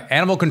 we're talking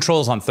Animal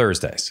Control's on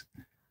Thursdays.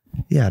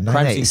 Yeah,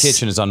 Crime Scene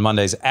Kitchen is on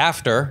Mondays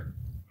after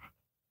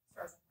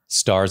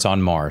Stars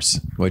on Mars,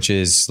 which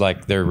is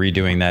like they're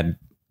redoing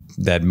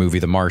that movie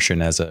The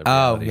Martian as a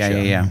reality show.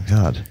 Yeah.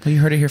 God, well,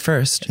 you heard it here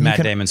first.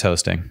 Matt Damon's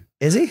hosting.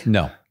 Is he?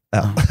 No.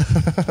 Oh.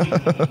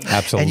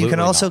 Absolutely. And you can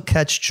also not.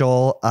 catch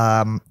Joel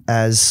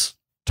as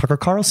Tucker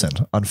Carlson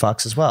on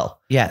Fox as well.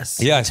 Yes.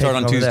 Yeah, I start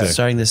on Tuesday.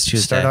 Starting this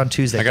Tuesday. Start on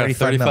Tuesday. I got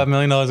 $35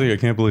 million a year. I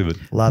can't believe it.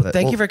 Love it.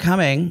 Thank you for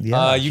coming.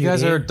 Yeah, you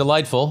guys are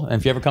delightful. And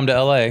if you ever come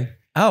to LA,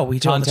 we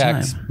do contact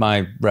all the time.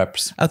 my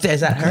reps. Oh,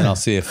 is that her? And I'll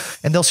see if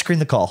and they'll screen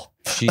the call.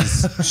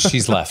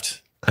 she's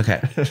left.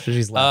 Okay.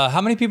 She's left.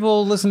 How many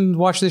people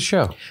watch this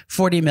show?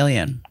 40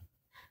 million.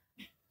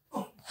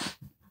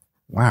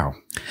 Wow.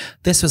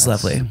 This was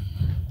lovely.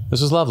 This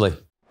was lovely.